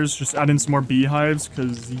campfires, just add in some more beehives,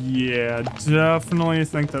 because yeah, definitely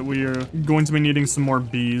think that we are going to be needing some more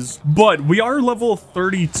bees. But we are level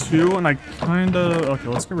 32, and I kind of, okay,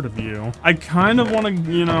 let's get rid of you. I kind of want to,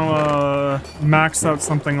 you know, max out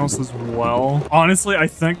something else as well. Honestly, I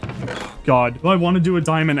think, God, I want to do a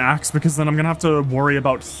diamond axe, because then I'm gonna have to worry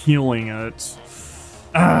about healing it.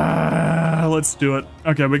 Let's do it.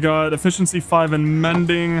 Okay, we got efficiency 5 and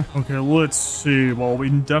mending. Okay, let's see. Well, we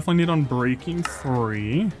definitely need unbreaking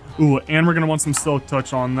 3. Ooh, and we're gonna want some silk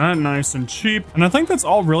touch on that, nice and cheap. And I think that's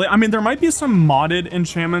all really. I mean, there might be some modded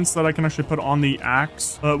enchantments that I can actually put on the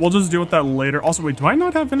axe, but we'll just deal with that later. Also, wait, do I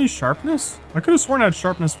not have any sharpness? I could have sworn I had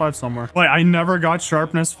sharpness 5 somewhere. Wait, I never got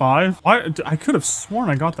sharpness 5? I could have sworn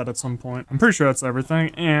I got that at some point. I'm pretty sure that's everything.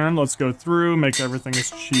 And let's go through, make everything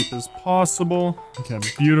as cheap as possible. Okay,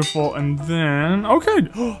 beautiful. And then, okay.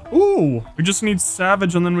 Ooh, we just need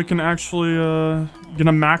savage, and then we can actually get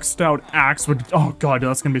a maxed out axe. Oh god,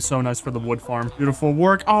 that's gonna be so nice for the wood farm. Beautiful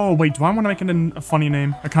work. Oh wait, do I want to make it a funny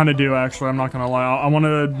name? I kind of do, actually. I'm not gonna lie. I want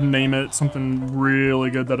to name it something really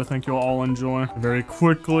good that I think you'll all enjoy very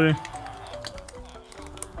quickly.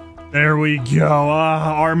 There we go.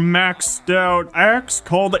 Our maxed out axe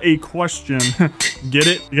called a question. Get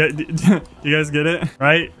it? You guys get it?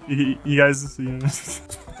 Right? You guys...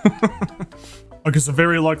 Okay, so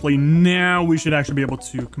very luckily now we should actually be able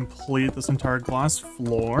to complete this entire glass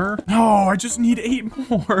floor. No, I just need 8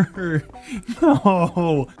 more.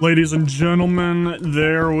 No. Ladies and gentlemen,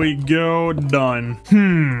 there we go. Done.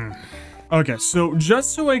 Okay, so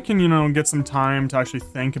just so I can, you know, get some time to actually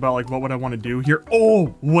think about, like, what would I want to do here?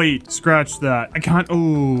 Oh, wait, scratch that. I can't,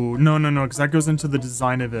 oh, no, because that goes into the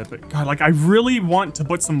design of it. But, God, like, I really want to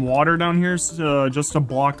put some water down here just to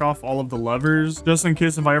block off all of the levers. Just in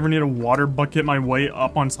case if I ever need a water bucket my way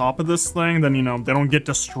up on top of this thing, then, you know, they don't get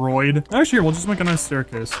destroyed. Actually, here, we'll just make a nice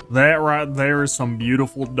staircase. That right there is some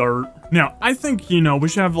beautiful dirt. Now, I think, you know, we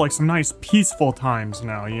should have, like, some nice peaceful times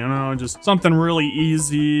now, you know? Just something really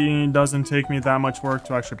easy, doesn't take me that much work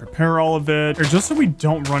to actually prepare all of it, or just so we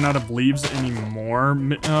don't run out of leaves anymore.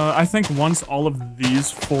 I think once all of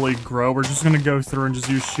these fully grow, we're just gonna go through and just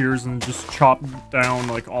use shears and just chop down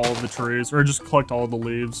like all of the trees, or just collect all of the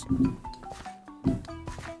leaves.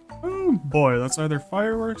 Oh boy, that's either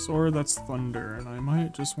fireworks or that's thunder, and I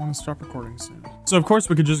might just want to stop recording soon. So of course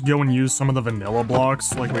we could just go and use some of the vanilla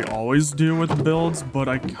blocks like we always do with builds, but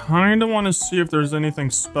I kind of want to see if there's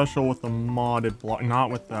anything special with the modded block.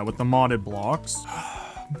 Not with that, with the modded blocks.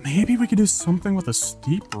 Maybe we could do something with a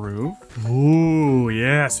steep roof. Ooh,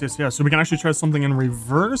 yes. So we can actually try something in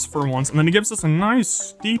reverse for once, and then it gives us a nice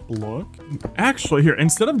steep look. Actually, here,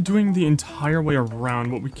 instead of doing the entire way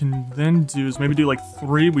around, what we can then do is maybe do like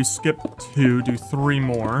 3, we skip 2, do 3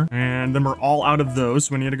 more, and then we're all out of those,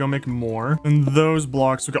 so we need to go make more. And those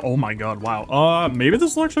blocks, okay, oh my god, wow. Maybe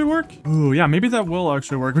this will actually work? Ooh, yeah, maybe that will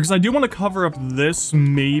actually work, because I do want to cover up this,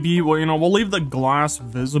 maybe. Well, you know, we'll leave the glass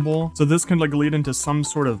visible, so this can like lead into some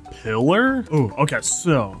sort of pillar. Oh, okay,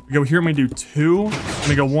 so we go here and we do 2, and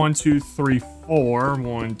we go 1, 2, 3, 4,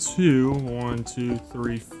 1, 2, 1, 2,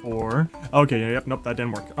 3, 4. Okay, yep, nope, that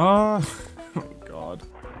didn't work. Oh god.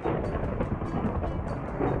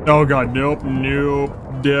 Oh god, nope,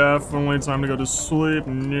 definitely time to go to sleep.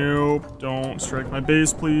 Nope, don't strike my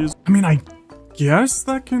base, please. I mean, I guess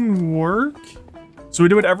that can work. So we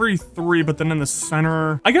do it every 3, but then in the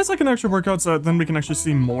center, I guess I can actually work out so that then we can actually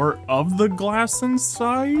see more of the glass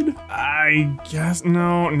inside. I guess,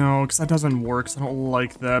 no, because that doesn't work, so I don't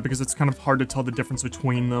like that, because it's kind of hard to tell the difference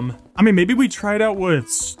between them. I mean, maybe we try it out with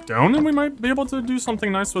stone, and we might be able to do something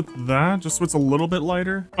nice with that, just so it's a little bit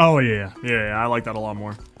lighter. Oh, yeah, I like that a lot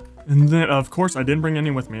more. And then, of course, I didn't bring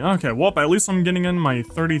any with me. Okay, well, at least I'm getting in my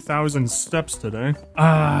 30,000 steps today.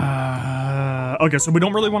 Okay, so we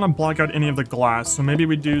don't really want to block out any of the glass, so maybe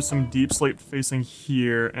we do some deep slate facing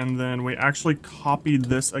here, and then we actually copy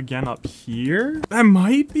this again up here. That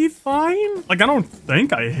might be fine. Like, I don't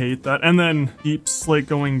think I hate that. And then deep slate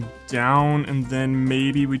going down, and then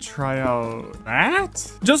maybe we try out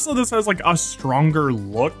that? Just so this has, like, a stronger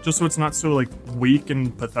look, just so it's not so, like, weak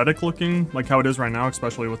and pathetic looking, like how it is right now,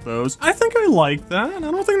 especially with those. I think I like that. I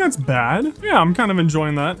don't think that's bad. Yeah, I'm kind of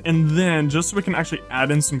enjoying that. And then, just so we can actually add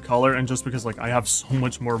in some color, and just because, like, I have so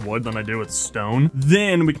much more wood than I do with stone,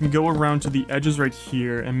 then we can go around to the edges right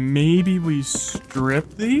here, and maybe we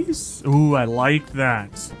strip these? Ooh, I like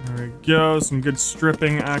that. There we go, some good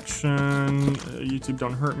stripping action. YouTube,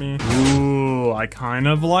 don't hurt me. Ooh, I kind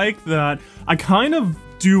of like that. I kind of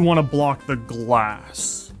do want to block the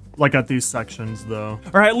glass. Like at these sections though.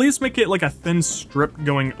 Or at least make it like a thin strip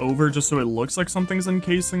going over just so it looks like something's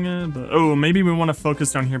encasing it. But oh, maybe we want to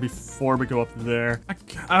focus down here before we go up there.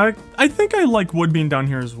 I think I like wood being down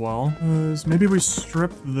here as well. Maybe we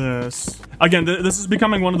strip this. Again, this is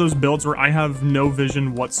becoming one of those builds where I have no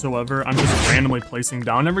vision whatsoever. I'm just randomly placing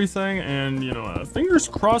down everything, and you know, fingers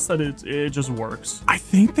crossed that it just works. I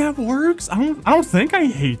think that works. I don't think I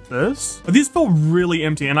hate this. But these feel really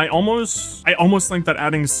empty, and I almost think that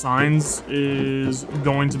adding signs is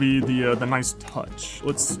going to be the nice touch.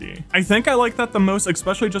 Let's see. I think I like that the most,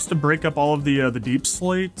 especially just to break up all of the deep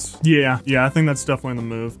slate. Yeah, I think that's definitely the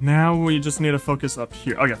move. Now we just need to focus up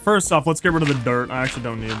here. Okay, first off, let's get rid of the dirt. I actually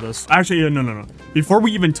don't need this. Actually, no. Before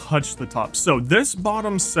we even touch the top. So this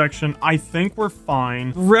bottom section, I think we're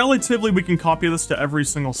fine. Relatively, we can copy this to every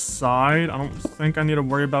single side. I don't think I need to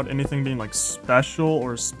worry about anything being like special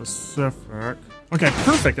or specific. Okay,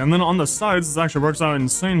 perfect. And then on the sides, this actually works out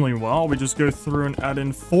insanely well. We just go through and add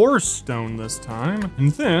in 4 stone this time.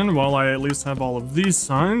 And then, while I at least have all of these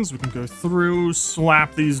signs, we can go through,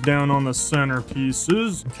 slap these down on the center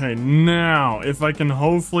pieces. Okay, now, if I can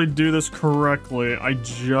hopefully do this correctly, I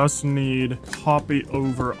just need copy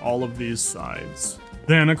over all of these sides.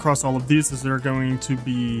 Then across all of these, there are going to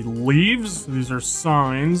be leaves. These are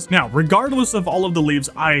signs. Now, regardless of all of the leaves,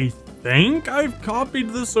 I think I've copied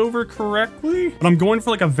this over correctly, but I'm going for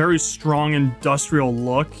like a very strong industrial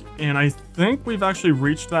look, and I think we've actually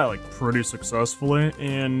reached that like pretty successfully.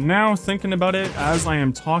 And now thinking about it as I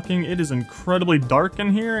am talking, it is incredibly dark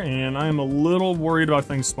in here, and I am a little worried about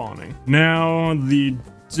things spawning. Now the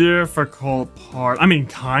difficult part, I mean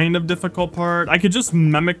kind of difficult part, I could just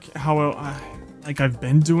mimic how like I've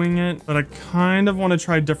been doing it, but I kind of want to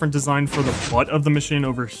try a different design for the butt of the machine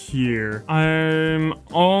over here. I'm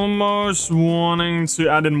almost wanting to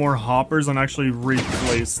add in more hoppers and actually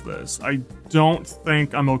replace this. I don't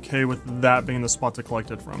think I'm okay with that being the spot to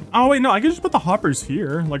collect it from. Oh wait, no, I can just put the hoppers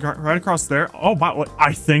here, like right across there. Oh wow,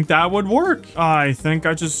 I think that would work. I think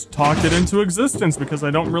I just talked it into existence because I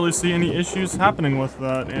don't really see any issues happening with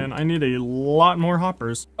that, and I need a lot more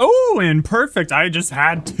hoppers. Oh, and perfect. I just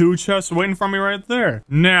had 2 chests waiting for me right there.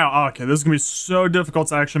 Now, okay, this is gonna be so difficult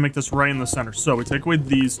to actually make this right in the center. So we take away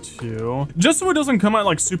these 2, just so it doesn't come out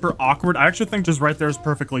like super awkward. I actually think just right there is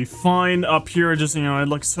perfectly fine. Up here, just, you know, it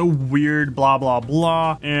looks so weird, blah, blah,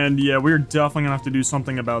 blah. And yeah, we're definitely gonna have to do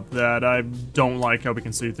something about that. I don't like how we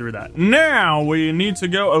can see through that. Now we need to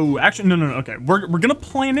go, oh, actually, no, okay. We're gonna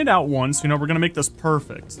plan it out once, you know, we're gonna make this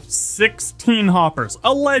perfect. 16 hoppers,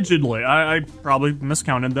 allegedly. I probably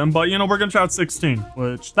miscounted them, but you know, we're gonna try out 16,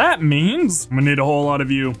 which that means I'm gonna need a whole lot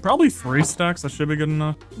of you. Probably 3 stacks, that should be good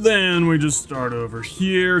enough. Then we just start over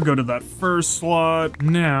here, go to that first slot.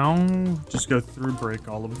 Now, just go through, break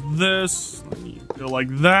all of this. Let me go like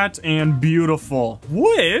that, and beautiful.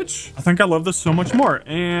 Which, I think I love this so much more.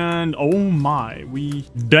 And, oh my,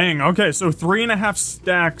 dang, okay, so 3.5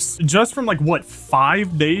 stacks just from like, what,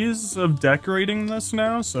 5 days of decorating this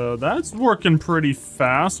now? So that's working pretty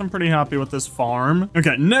fast. I'm pretty happy with this farm.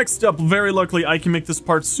 Okay, next up, very luckily, I can make this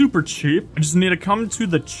part super cheap. I just need to come to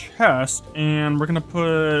the chest, and we're gonna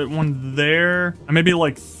put 1 there, and maybe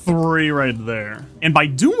like 3 right there. And by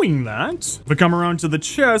doing that, if we come around to the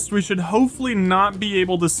chest, we should hopefully not be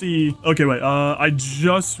able to see. Okay, wait, I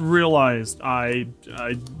just realized I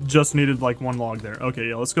just needed like 1 log there. Okay,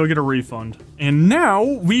 yeah, let's go get a refund. And now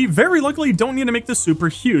we very luckily don't need to make this super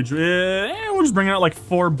huge. We'll just bring out like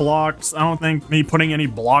 4 blocks. I don't think me putting any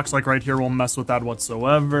blocks like right here will mess with that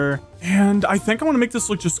whatsoever. And I think I want to make this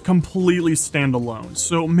look just completely standalone.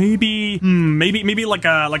 So maybe like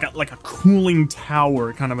a cooling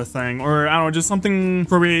tower kind of a thing, or I don't know, just something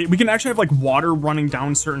where we can actually have like water running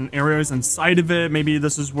down certain areas inside of it. Maybe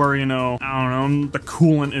this is where, you know, I don't know, the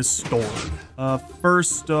coolant is stored.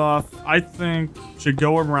 First off, I think should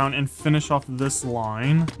go around and finish off this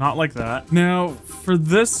line, not like that. Now for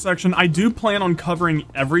this section, I do plan on covering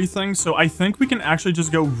everything, so I think we can actually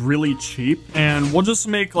just go really cheap, and we'll just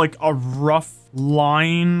make like a rough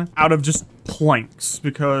line out of just planks,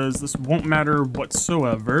 because this won't matter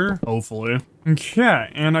whatsoever, hopefully.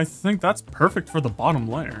 Okay, and I think that's perfect for the bottom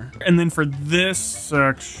layer. And then for this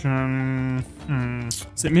section,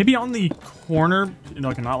 so maybe on the corner, you know,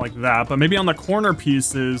 like not like that, but maybe on the corner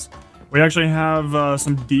pieces, we actually have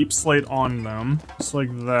some deep slate on them, just like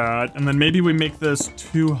that. And then maybe we make this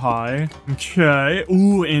too high. Okay.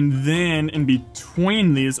 Ooh, and then in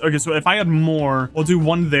between these, okay, so if I had more, we'll do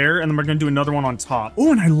 1 there, and then we're gonna do another one on top.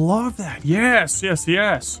 Ooh, and I love that. Yes, yes,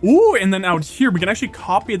 yes. Ooh, and then out here, we can actually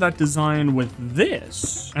copy that design with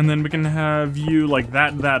this. And then we can have you like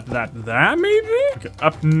that, maybe? Okay,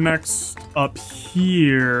 up next, up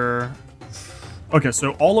here. Okay,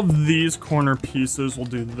 so all of these corner pieces will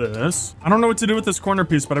do this. I don't know what to do with this corner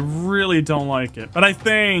piece, but I really don't like it. But I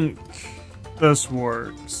think this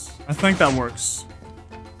works. I think that works.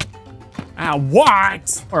 Ah,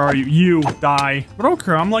 what? Where are you? You die. But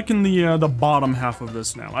okay, I'm liking the bottom half of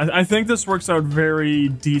this now. I think this works out very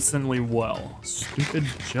decently well. Stupid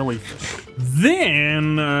jellyfish.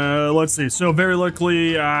 Then, let's see. So very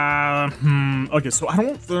luckily, okay, so I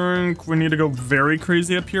don't think we need to go very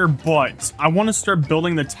crazy up here, but I want to start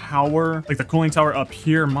building the tower, like the cooling tower up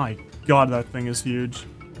here. My God, that thing is huge.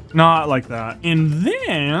 Not like that. And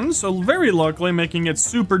then, so very luckily, making it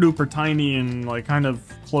super duper tiny and like kind of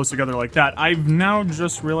close together like that. I've now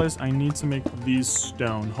just realized I need to make these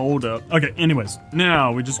stone. Hold up. Okay, anyways,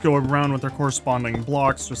 now we just go around with our corresponding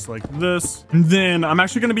blocks just like this. And then I'm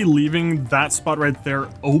actually going to be leaving that spot right there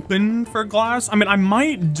open for glass. I mean, I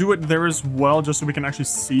might do it there as well, just so we can actually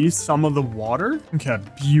see some of the water. Okay,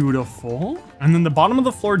 beautiful. And then the bottom of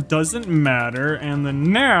the floor doesn't matter. And then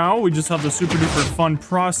now we just have the super duper fun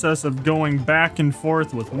process of going back and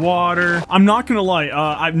forth with water. I'm not gonna lie,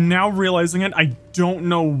 I'm now realizing it. I don't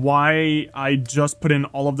know why I just put in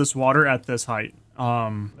all of this water at this height.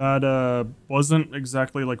 That wasn't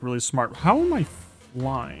exactly like really smart. How am I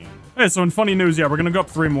line. Okay, so in funny news, yeah, we're gonna go up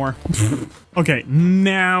 3 more. Okay,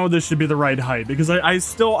 now this should be the right height because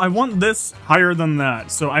I want this higher than that.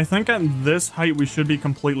 So I think at this height we should be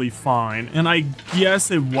completely fine. And I guess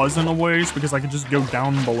it wasn't a waste because I could just go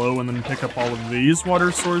down below and then pick up all of these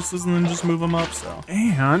water sources and then just move them up. So,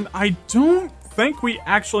 and I don't think we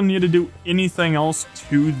actually need to do anything else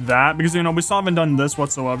to that because, you know, we still haven't done this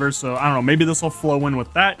whatsoever. So I don't know, maybe this will flow in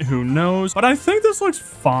with that, who knows, but I think this looks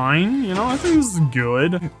fine. You know, I think this is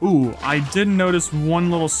good. Ooh, I did notice one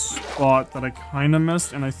little spot that I kind of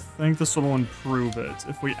missed, and I think this will improve it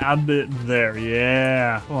if we add it there.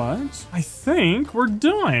 Yeah, but I think we're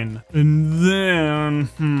done. And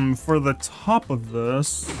then for the top of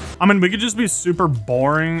this, I mean, we could just be super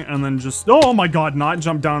boring and then just, oh my god, not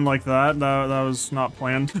jump down like that. That was not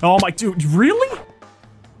planned. Oh my, dude, really?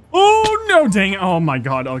 Oh no, dang it. Oh my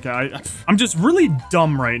god, okay, I'm just really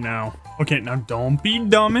dumb right now. Okay, now don't be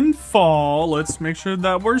dumb and fall. Let's make sure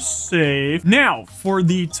that we're safe. Now, for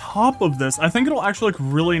the top of this, I think it'll actually look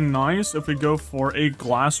really nice if we go for a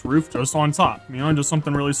glass roof just on top. You know, just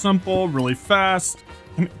something really simple, really fast.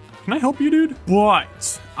 Can I help you, dude?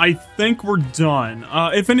 But I think we're done.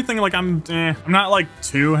 If anything, like I'm not like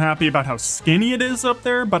too happy about how skinny it is up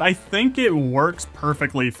there, but I think it works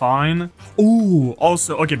perfectly fine. Ooh,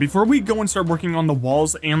 also, okay, before we go and start working on the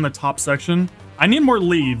walls and the top section, I need more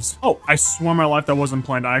leaves. Oh, I swear my life that wasn't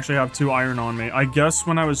planned. I actually have 2 iron on me. I guess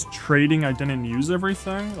when I was trading, I didn't use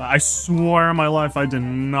everything. I swear my life I did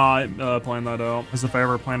not plan that out, as if I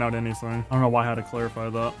ever planned out anything. I don't know why I had to clarify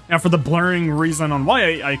that. Now, for the blurring reason on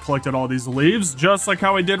why I collected all these leaves, just like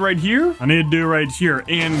how I did right here, I need to do right here.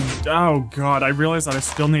 And, oh god, I realized that I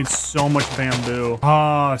still need so much bamboo.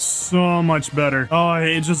 Ah, so much better. Oh,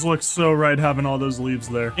 it just looks so right having all those leaves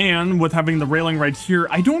there. And with having the railing right here,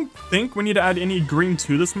 I don't think we need to add any green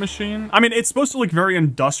to this machine. I mean, it's supposed to look very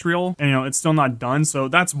industrial, and you know, it's still not done, so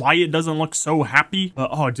that's why it doesn't look so happy. But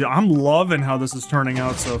oh dude, I'm loving how this is turning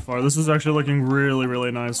out so far. This is actually looking really, really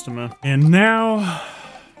nice to me. And now,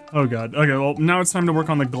 oh god, okay, well now it's time to work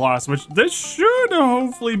on the glass, which this should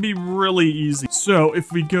hopefully be really easy. So if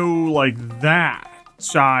we go like that,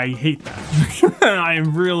 I hate that. I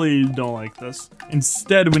really don't like this.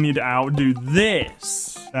 Instead, we need to outdo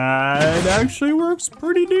this. That actually works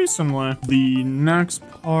pretty decently. The next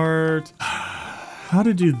part, how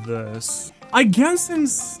to do this. I guess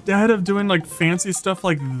instead of doing like fancy stuff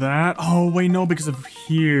like that. Oh wait, no, because of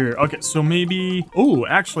here. Okay, so maybe, oh,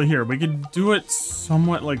 actually here, we could do it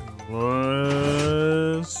somewhat like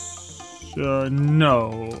this.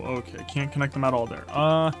 No, okay, can't connect them at all there.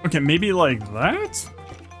 Okay, maybe like that?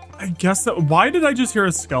 I guess that, why did I just hear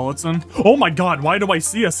a skeleton? Oh my god, why do I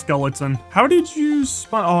see a skeleton? How did you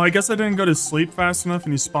spawn? Oh, I guess I didn't go to sleep fast enough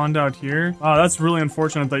and you spawned out here. Oh, that's really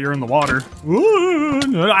unfortunate that you're in the water. Ooh,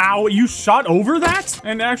 ow, you shot over that?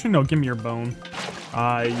 And actually, no, give me your bone.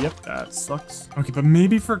 Yep, that sucks. Okay, but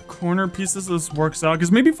maybe for corner pieces this works out,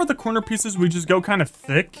 because maybe for the corner pieces we just go kind of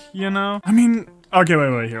thick, you know? I mean, okay,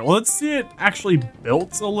 wait, here. Let's see it actually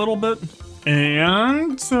built a little bit.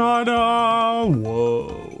 And ta-da!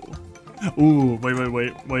 Whoa. Ooh,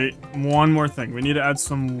 wait. One more thing. We need to add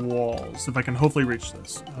some walls, if I can hopefully reach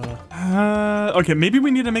this. Okay, maybe we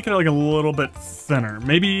need to make it like a little bit thinner.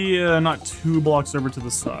 Maybe not 2 blocks over to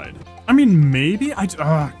the side. I mean, maybe?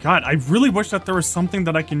 God, I really wish that there was something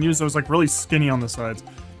that I can use that was like really skinny on the sides.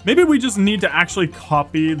 Maybe we just need to actually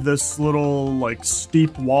copy this little, like,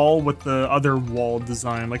 steep wall with the other wall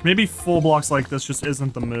design. Like, maybe full blocks like this just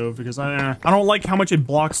isn't the move, because I don't like how much it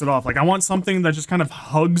blocks it off. Like, I want something that just kind of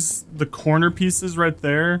hugs the corner pieces right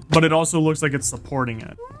there, but it also looks like it's supporting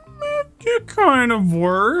it. It kind of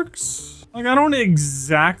works. Like, I don't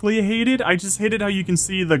exactly hate it. I just hated how you can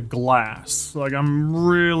see the glass. Like, I'm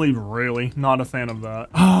really, really not a fan of that.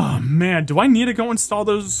 Oh, man. Do I need to go install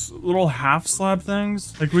those little half slab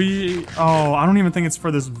things? Like, oh, I don't even think it's for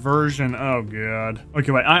this version. Oh, God.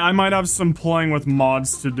 Okay, wait. I might have some playing with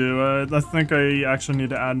mods to do. I think I actually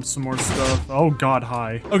need to add some more stuff. Oh, God,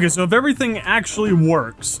 hi. Okay, so if everything actually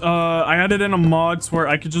works, I added in a mod to where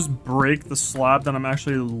I could just break the slab that I'm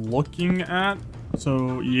actually looking at.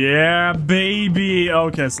 So, yeah, baby.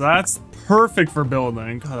 Okay, so that's perfect for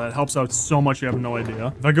building. God, that helps out so much, you have no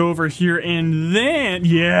idea. If I go over here and then,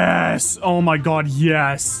 yes. Oh my god,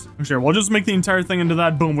 yes. Sure, we'll just make the entire thing into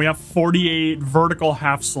that. Boom, we have 48 vertical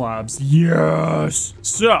half slabs. Yes.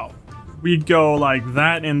 So, we go like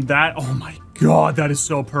that and that. Oh my god, that is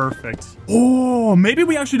so perfect. Oh, maybe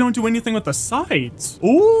we actually don't do anything with the sides.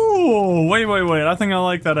 Oh, wait. I think I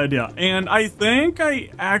like that idea. And I think I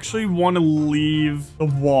actually want to leave the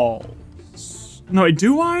walls. No,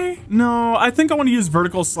 do I? No, I think I want to use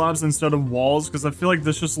vertical slabs instead of walls because I feel like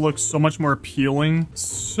this just looks so much more appealing.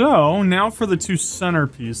 So now for the 2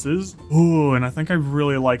 centerpieces. Ooh, and I think I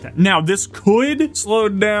really like that. Now this could slow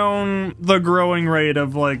down the growing rate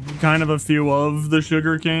of like kind of a few of the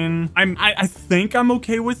sugarcane. I think I'm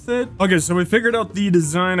okay with it. Okay, so we figured out the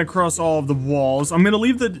design across all of the walls. I'm gonna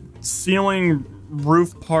leave the ceiling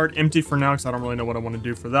roof part empty for now because I don't really know what I want to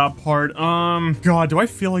do for that part. God, do I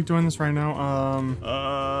feel like doing this right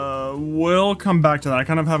now? We'll come back to that. I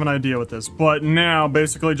kind of have an idea with this, but now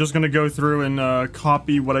basically just gonna go through and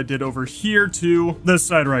copy what I did over here to this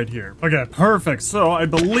side right here. Okay, perfect. So I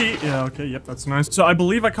believe, yeah, okay, yep, that's nice. So I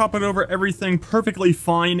believe I copied over everything perfectly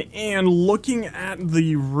fine, and looking at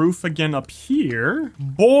the roof again up here,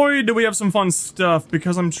 boy, do we have some fun stuff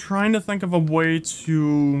because I'm trying to think of a way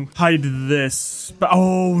to hide this. But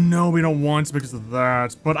oh no, we don't want to because of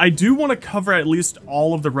that. But I do want to cover at least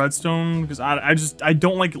all of the redstone because I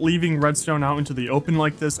don't like leaving redstone out into the open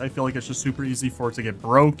like this. I feel like it's just super easy for it to get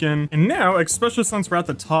broken. And now, especially since we're at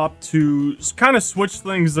the top, to kind of switch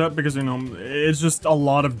things up because, you know, it's just a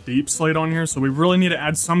lot of deep slate on here. So we really need to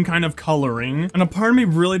add some kind of coloring. And a part of me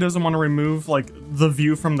really doesn't want to remove like the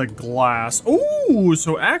view from the glass. Ooh,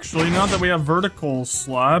 so actually now that we have vertical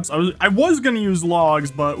slabs, I was going to use logs,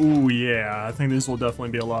 but ooh, yeah, I think this will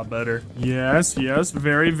definitely be a lot better. Yes, yes,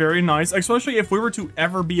 very, very nice. Especially if we were to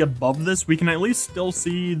ever be above this, we can at least still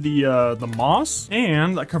see the moss,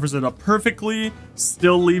 and that covers it up perfectly.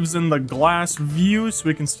 Still leaves in the glass view, so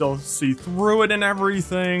we can still see through it and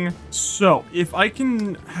everything. So if I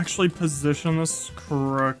can actually position this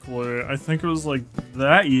correctly, I think it was like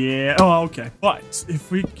that. Yeah. Oh, okay. But if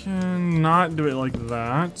we can not do it like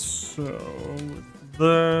that, so with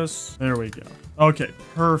this, there we go. Okay,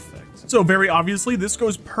 perfect. So very obviously, this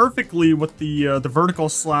goes perfectly with the vertical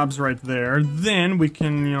slabs right there. Then we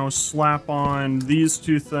can, you know, slap on these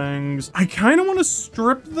 2 things. I kind of want to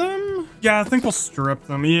strip them. Yeah, I think we'll strip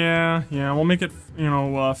them. Yeah, we'll make it, you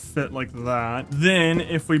know, fit like that. Then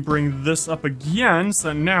if we bring this up again,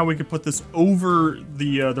 so now we can put this over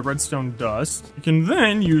the redstone dust. We can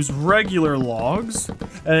then use regular logs,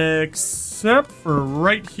 except for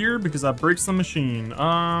right here because that breaks the machine.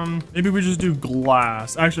 Maybe we just do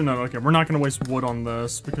glass. Actually, no, okay, we're not gonna waste wood on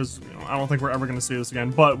this because, you know, I don't think we're ever gonna see this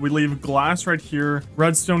again. But we leave glass right here.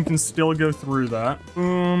 Redstone can still go through that.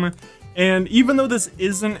 Boom. And even though this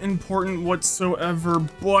isn't important whatsoever,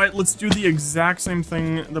 but let's do the exact same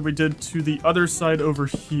thing that we did to the other side over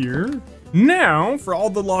here. Now, for all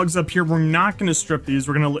the logs up here, we're not going to strip these.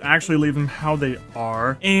 We're going to actually leave them how they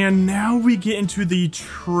are. And now we get into the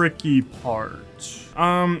tricky part.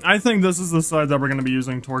 I think this is the side that we're going to be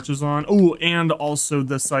using torches on. Oh, and also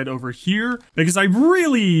this side over here, because I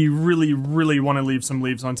really, really, really want to leave some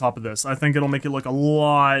leaves on top of this. I think it'll make it look a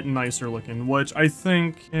lot nicer looking, which I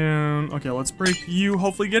think, okay, let's break you,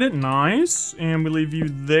 hopefully get it nice. And we leave you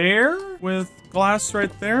there with glass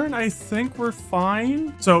right there, and I think we're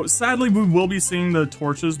fine. So sadly, we will be seeing the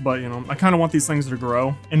torches, but you know, I kind of want these things to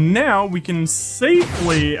grow. And now we can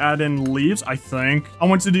safely add in leaves, I think. I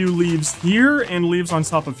want to do leaves here and leaves on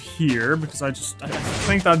top of here because I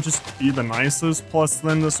think that'd just be the nicest. Plus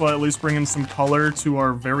then this will at least bring in some color to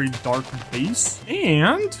our very dark base.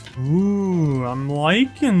 And ooh, I'm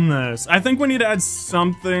liking this. I think we need to add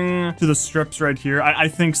something to the strips right here. I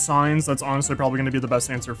think signs, that's honestly probably going to be the best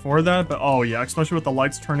answer for that. But oh yeah, especially with the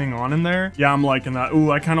lights turning on in there. Yeah, I'm liking that.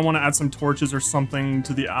 Ooh, I kind of want to add some torches or something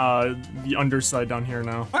to the underside down here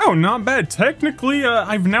now. Oh, not bad. Technically,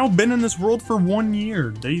 I've now been in this world for 1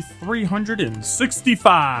 year. Day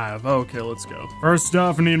 365. Okay, let's go. First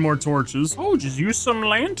off, I need more torches. Oh, just use some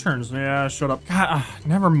lanterns. Yeah, shut up. God,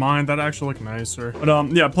 never mind. That actually look nicer.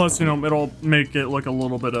 But yeah, plus, you know, it'll make it look a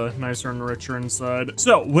little bit nicer and richer inside.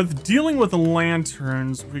 So, with dealing with the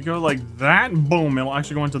lanterns, we go like that. Boom, it'll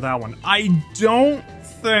actually go into that one. I don't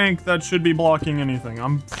think that should be blocking anything.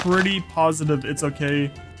 I'm pretty positive it's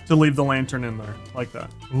okay to leave the lantern in there like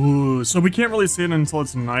that. Ooh, so we can't really see it until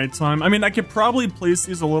it's nighttime. I mean, I could probably place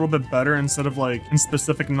these a little bit better instead of like in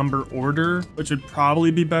specific number order, which would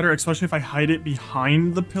probably be better, especially if I hide it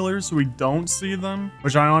behind the pillars so we don't see them,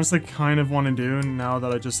 which I honestly kind of want to do now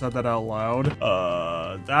that I just said that out loud.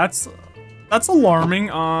 That's alarming.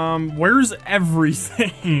 Where's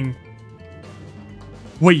everything?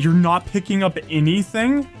 Wait, you're not picking up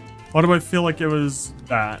anything? Why do I feel like it was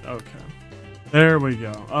that? Okay. There we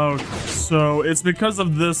go. Okay, so it's because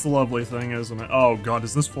of this lovely thing, isn't it? Oh god,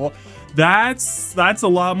 is this full? That's a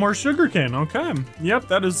lot more sugarcane. Okay. Yep,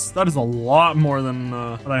 that is a lot more than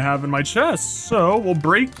what I have in my chest. So we'll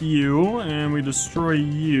break you and we destroy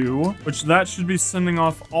you, which that should be sending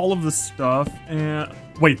off all of the stuff. And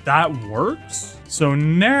wait, that works? So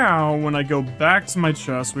now when I go back to my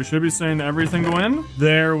chest, we should be saying everything go in.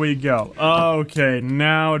 There we go. Okay,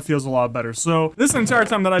 now it feels a lot better. So this entire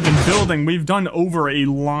time that I've been building, we've done over a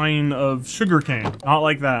line of sugarcane. Not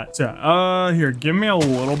like that. So, here, give me a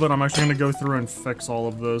little bit. I'm actually gonna go through and fix all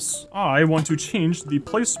of this. I want to change the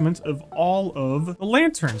placement of all of the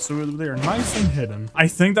lanterns so they are nice and hidden. I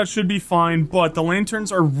think that should be fine, but the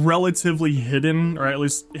lanterns are relatively hidden, or at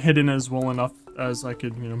least hidden as well enough as I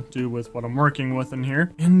could, you know, do with what I'm working with in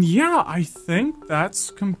here. And yeah, I think that's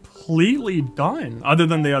completely done. Other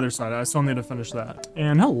than the other side, I still need to finish that.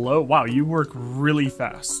 And hello, wow, you work really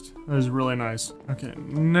fast. That is really nice. Okay,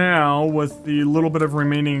 now with the little bit of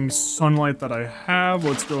remaining sunlight that I have,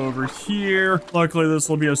 let's go over here. Luckily, this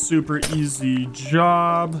will be a super easy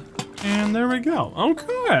job. And there we go.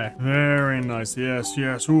 Okay. Very nice. Yes,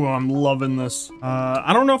 yes. Ooh, I'm loving this.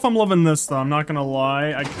 I don't know if I'm loving this though. I'm not gonna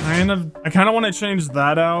lie. I kind of want to change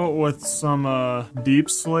that out with some deep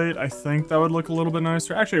slate. I think that would look a little bit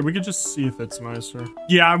nicer. Actually, we could just see if it's nicer.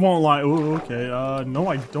 Yeah, I won't lie. Ooh, okay. No,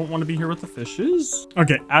 I don't want to be here with the fishes.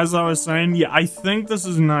 Okay, as I was saying, yeah, I think this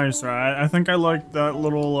is nicer. I think I like that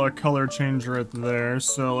little color change right there.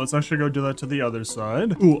 So let's actually go do that to the other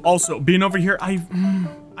side. Ooh, also being over here, I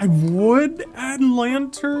would add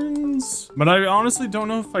lanterns, but I honestly don't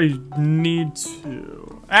know if I need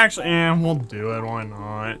to. Actually, we'll do it. Why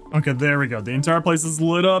not? Okay, there we go. The entire place is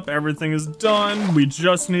lit up. Everything is done. We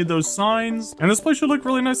just need those signs. And this place should look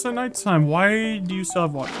really nice at nighttime. Why do you still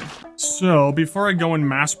have water? So, before I go and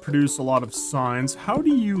mass produce a lot of signs, how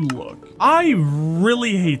do you look? I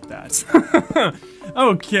really hate that.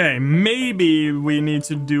 Okay, maybe we need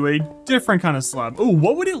to do a different kind of slab. Oh,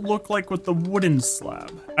 what would it look like with the wooden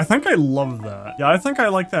slab? I think I love that. Yeah, I think I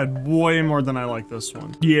like that way more than I like this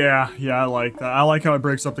one. Yeah, I like that. I like how it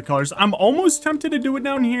breaks up the colors. I'm almost tempted to do it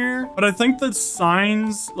down here, but I think the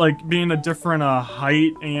signs, like being a different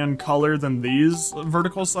height and color than these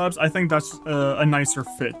vertical slabs, I think that's a nicer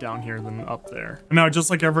fit down here than up there. Now, just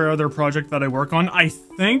like every other project that I work on, I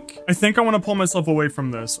think I want to pull myself away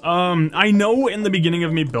from this. I know in the beginning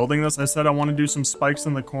of me building this, I said I want to do some spikes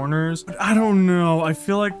in the corners, but I don't know. I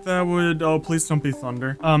feel like that would, oh, please don't be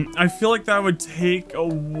thunder. I feel like that would take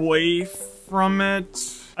away from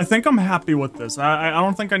it. I think I'm happy with this. I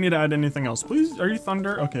don't think I need to add anything else. Please, are you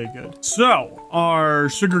thunder? Okay, good. So, our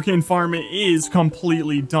sugarcane farm is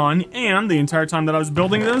completely done, and the entire time that I was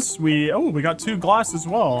building this, we got 2 glass as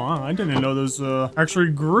well. I didn't know those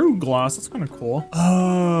actually grew glass. That's kind of cool.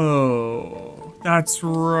 Oh. That's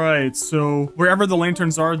right. So wherever the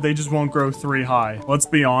lanterns are, they just won't grow 3 high. Let's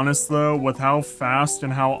be honest though, with how fast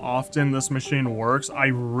and how often this machine works, I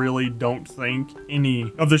really don't think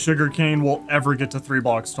any of the sugarcane will ever get to 3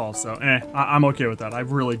 blocks tall. So I'm okay with that. I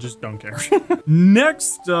really just don't care.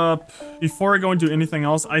 Next up, before I go into anything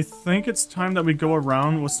else, I think it's time that we go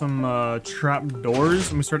around with some trap doors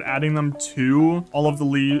and we start adding them to all of the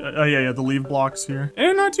leaf, the leaf blocks here.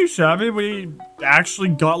 And not too shabby. We actually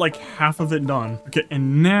got like half of it done. Okay,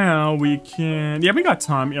 and now we can, yeah, we got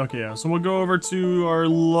time. Okay, yeah, so we'll go over to our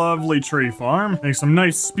lovely tree farm, make some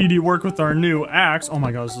nice speedy work with our new axe. Oh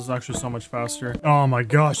my gosh, this is actually so much faster. Oh my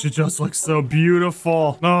gosh, it just looks so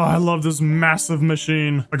beautiful. Oh, I love this massive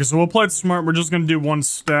machine. Okay, so we'll play it smart. We're just gonna do 1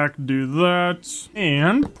 stack, do that,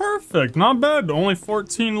 and perfect. Not bad, only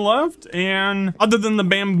 14 left, and other than the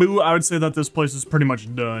bamboo, I would say that this place is pretty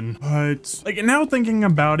much done. But, like, now thinking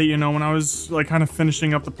about it, you know, when I was, like, kind of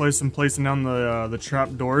finishing up the place and placing down the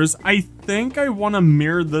trap doors, I think I want to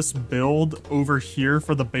mirror this build over here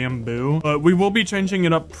for the bamboo, but we will be changing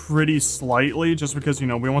it up pretty slightly just because, you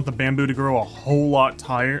know, we want the bamboo to grow a whole lot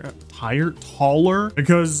taller,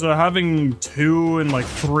 because having 2 and like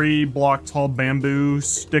 3 block tall bamboo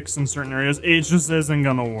sticks in certain areas, it just isn't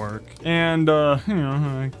gonna work. And you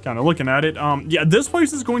know, kind of looking at it, yeah, this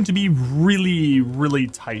place is going to be really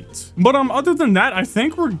tight, but other than that, I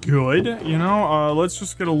think we're good. You know, let's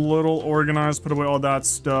just get a little organized, put away all that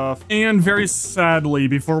stuff. And very sadly,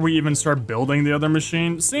 before we even start building the other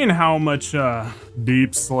machine, seeing how much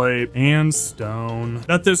deep slate and stone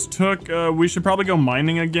that this took, we should probably go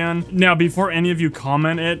mining again. Now, before any of you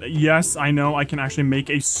comment it, yes, I know I can actually make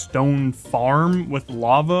a stone farm with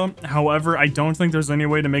lava. However, I don't think there's any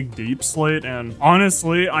way to make deep slate, and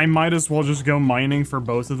honestly, I might as well just go mining for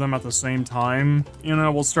both of them at the same time. You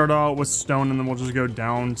know, we'll start out with stone and then we'll just go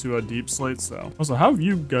down to a deep slate. So also, how have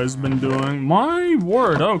you guys been doing? My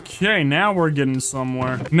word. Okay, now we're getting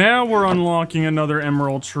somewhere. Now we're unlocking another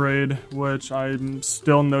emerald trade, which I'm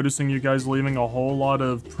still noticing you guys leaving a whole lot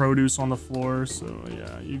of produce on the floor. So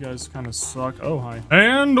yeah, you guys kind of suck. Oh, hi.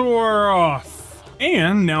 And we're off.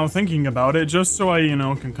 And now thinking about it, just so I, you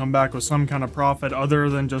know, can come back with some kind of profit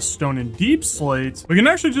other than just stone and deep slate, we can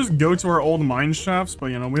actually just go to our old mine shafts, but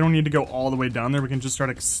you know, we don't need to go all the way down there. We can just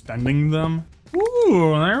start extending them.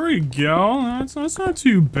 Ooh, there we go. That's not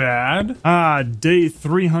too bad. Ah, day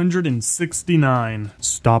 369.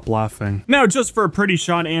 Stop laughing. Now, just for a pretty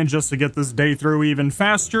shot and just to get this day through even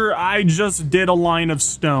faster, I just did a line of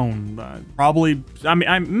stone. Probably, I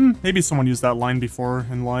mean, maybe someone used that line before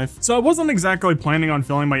in life. So I wasn't exactly planning on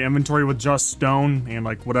filling my inventory with just stone and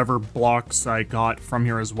like whatever blocks I got from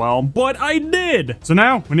here as well, but I did. So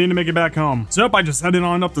now we need to make it back home. So I just headed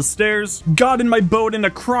on up the stairs, got in my boat and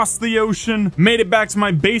across the ocean, made it back to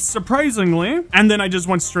my base surprisingly, and then I just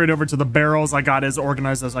went straight over to the barrels. I got as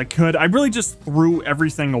organized as I could. I really just threw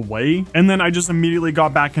everything away, and then I just immediately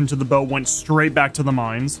got back into the boat, went straight back to the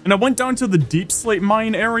mines, and I went down to the deep slate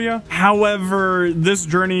mine area. However, this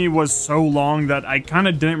journey was so long that I kind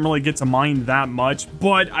of didn't really get to mine that much,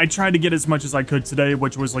 but I tried to get as much as I could today,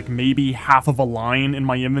 which was like maybe half of a line in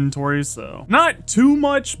my inventory, so not too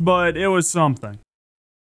much, but it was something.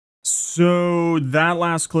 So that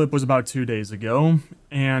last clip was about 2 days ago,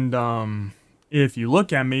 and if you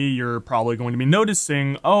look at me, you're probably going to be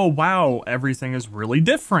noticing, oh wow, everything is really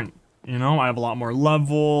different. You know, I have a lot more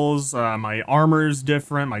levels, my armor's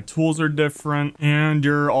different, my tools are different, and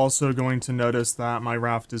you're also going to notice that my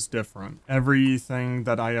raft is different. Everything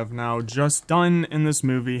that I have now just done in this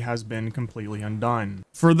movie has been completely undone.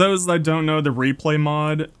 For those that don't know the replay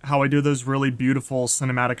mod, how I do those really beautiful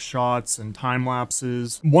cinematic shots and time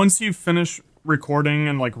lapses, once you finish recording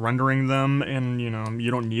and like rendering them and you know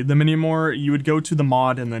you don't need them anymore, you would go to the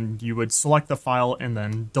mod and then you would select the file and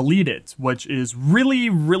then delete it, which is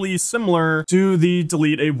really similar to the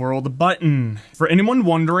delete a world button. For anyone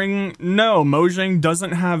wondering, no, Mojang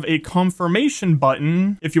doesn't have a confirmation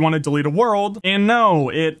button if you want to delete a world, and no,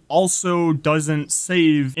 it also doesn't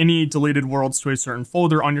save any deleted worlds to a certain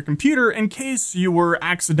folder on your computer in case you were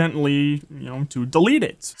accidentally, you know, to delete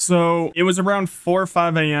it. So it was around 4 or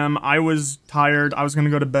 5 a.m. I was tired. I was gonna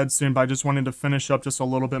go to bed soon, but I just wanted to finish up just a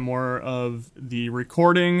little bit more of the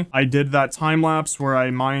recording. I did that time lapse where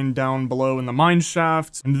I mined down below in the mine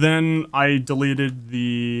shaft, and then I deleted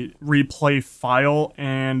the replay file,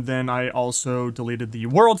 and then I also deleted the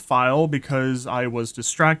world file because I was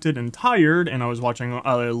distracted and tired, and I was watching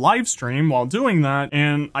a live stream while doing that,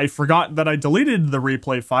 and I forgot that I deleted the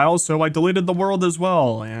replay file, so I deleted the world as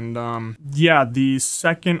well. And yeah, the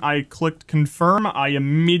second I clicked confirm, I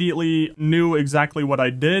immediately knew exactly what I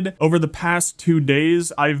did. Over the past 2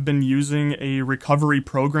 days, I've been using a recovery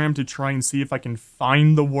program to try and see if I can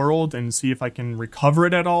find the world and see if I can recover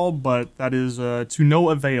it at all, but that is to no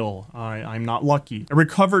avail. I'm not lucky. I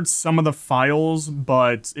recovered some of the files,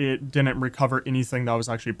 but it didn't recover anything that was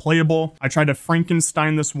actually playable. I tried to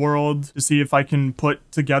Frankenstein this world to see if I can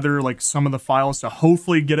put together like some of the files to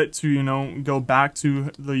hopefully get it to, you know, go back to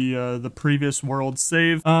the previous world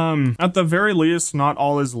save. At the very least, not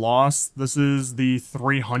all is lost. This is the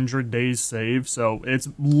 300 days save, so it's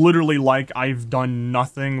literally like I've done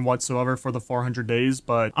nothing whatsoever for the 400 days,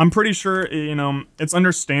 but I'm pretty sure, you know, it's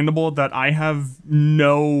understandable that I have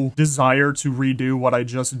no desire to redo what I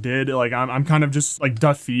just did. Like, I'm kind of just, like,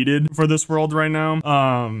 defeated for this world right now.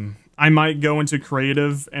 I might go into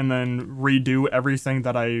creative and then redo everything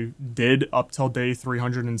that I did up till day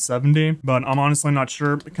 370, but I'm honestly not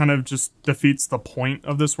sure. It kind of just defeats the point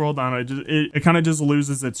of this world. I don't know, it kind of just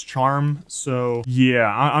loses its charm. So yeah,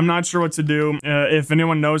 I'm not sure what to do. If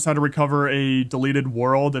anyone knows how to recover a deleted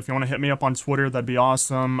world, if you want to hit me up on Twitter, that'd be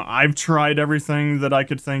awesome. I've tried everything that I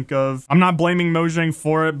could think of. I'm not blaming Mojang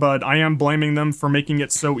for it, but I am blaming them for making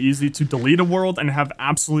it so easy to delete a world and have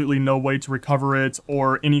absolutely no way to recover it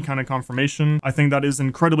or any kind of confirmation. I think that is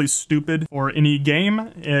incredibly stupid for any game,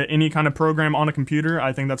 any kind of program on a computer.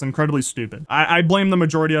 I think that's incredibly stupid. I blame the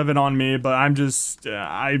majority of it on me, but I just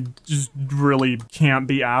really can't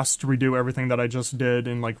be asked to redo everything that I just did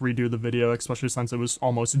and like redo the video, especially since it was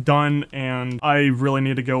almost done, and I really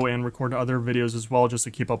need to go and record other videos as well just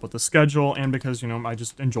to keep up with the schedule, and because, you know, I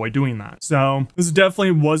just enjoy doing that. So this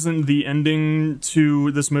definitely wasn't the ending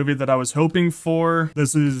to this movie that I was hoping for.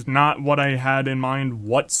 This is not what I had in mind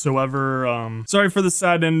whatsoever. Sorry for the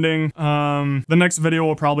sad ending. The next video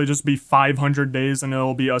will probably just be 500 days and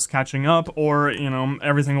it'll be us catching up, or, you know,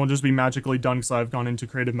 everything will just be magically done because I've gone into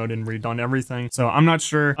creative mode and redone everything. So I'm not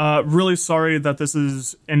sure. Really sorry that this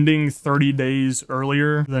is ending 30 days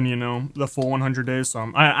earlier than, you know, the full 100 days.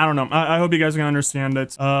 So I don't know. I hope you guys can understand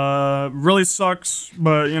it. Really sucks,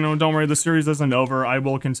 but, you know, don't worry. The series isn't over. I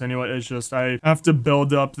will continue it. It's just I have to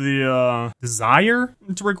build up the desire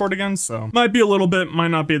to record again. So might be a little bit, might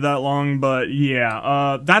not be that long, but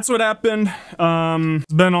yeah, that's what happened.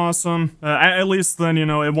 It's been awesome. At least then, you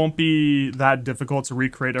know, it won't be that difficult to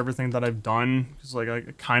recreate everything that I've done, because like I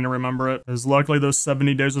kind of remember it. Because luckily those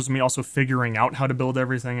 70 days was me also figuring out how to build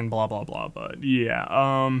everything and blah blah blah. But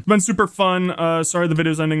yeah, it's been super fun. Sorry the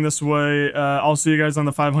video's ending this way. I'll see you guys on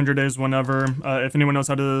the 500 days whenever. If anyone knows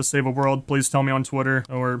how to save a world, please tell me on Twitter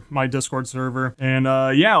or my Discord server. And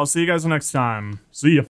yeah, I'll see you guys next time. See ya.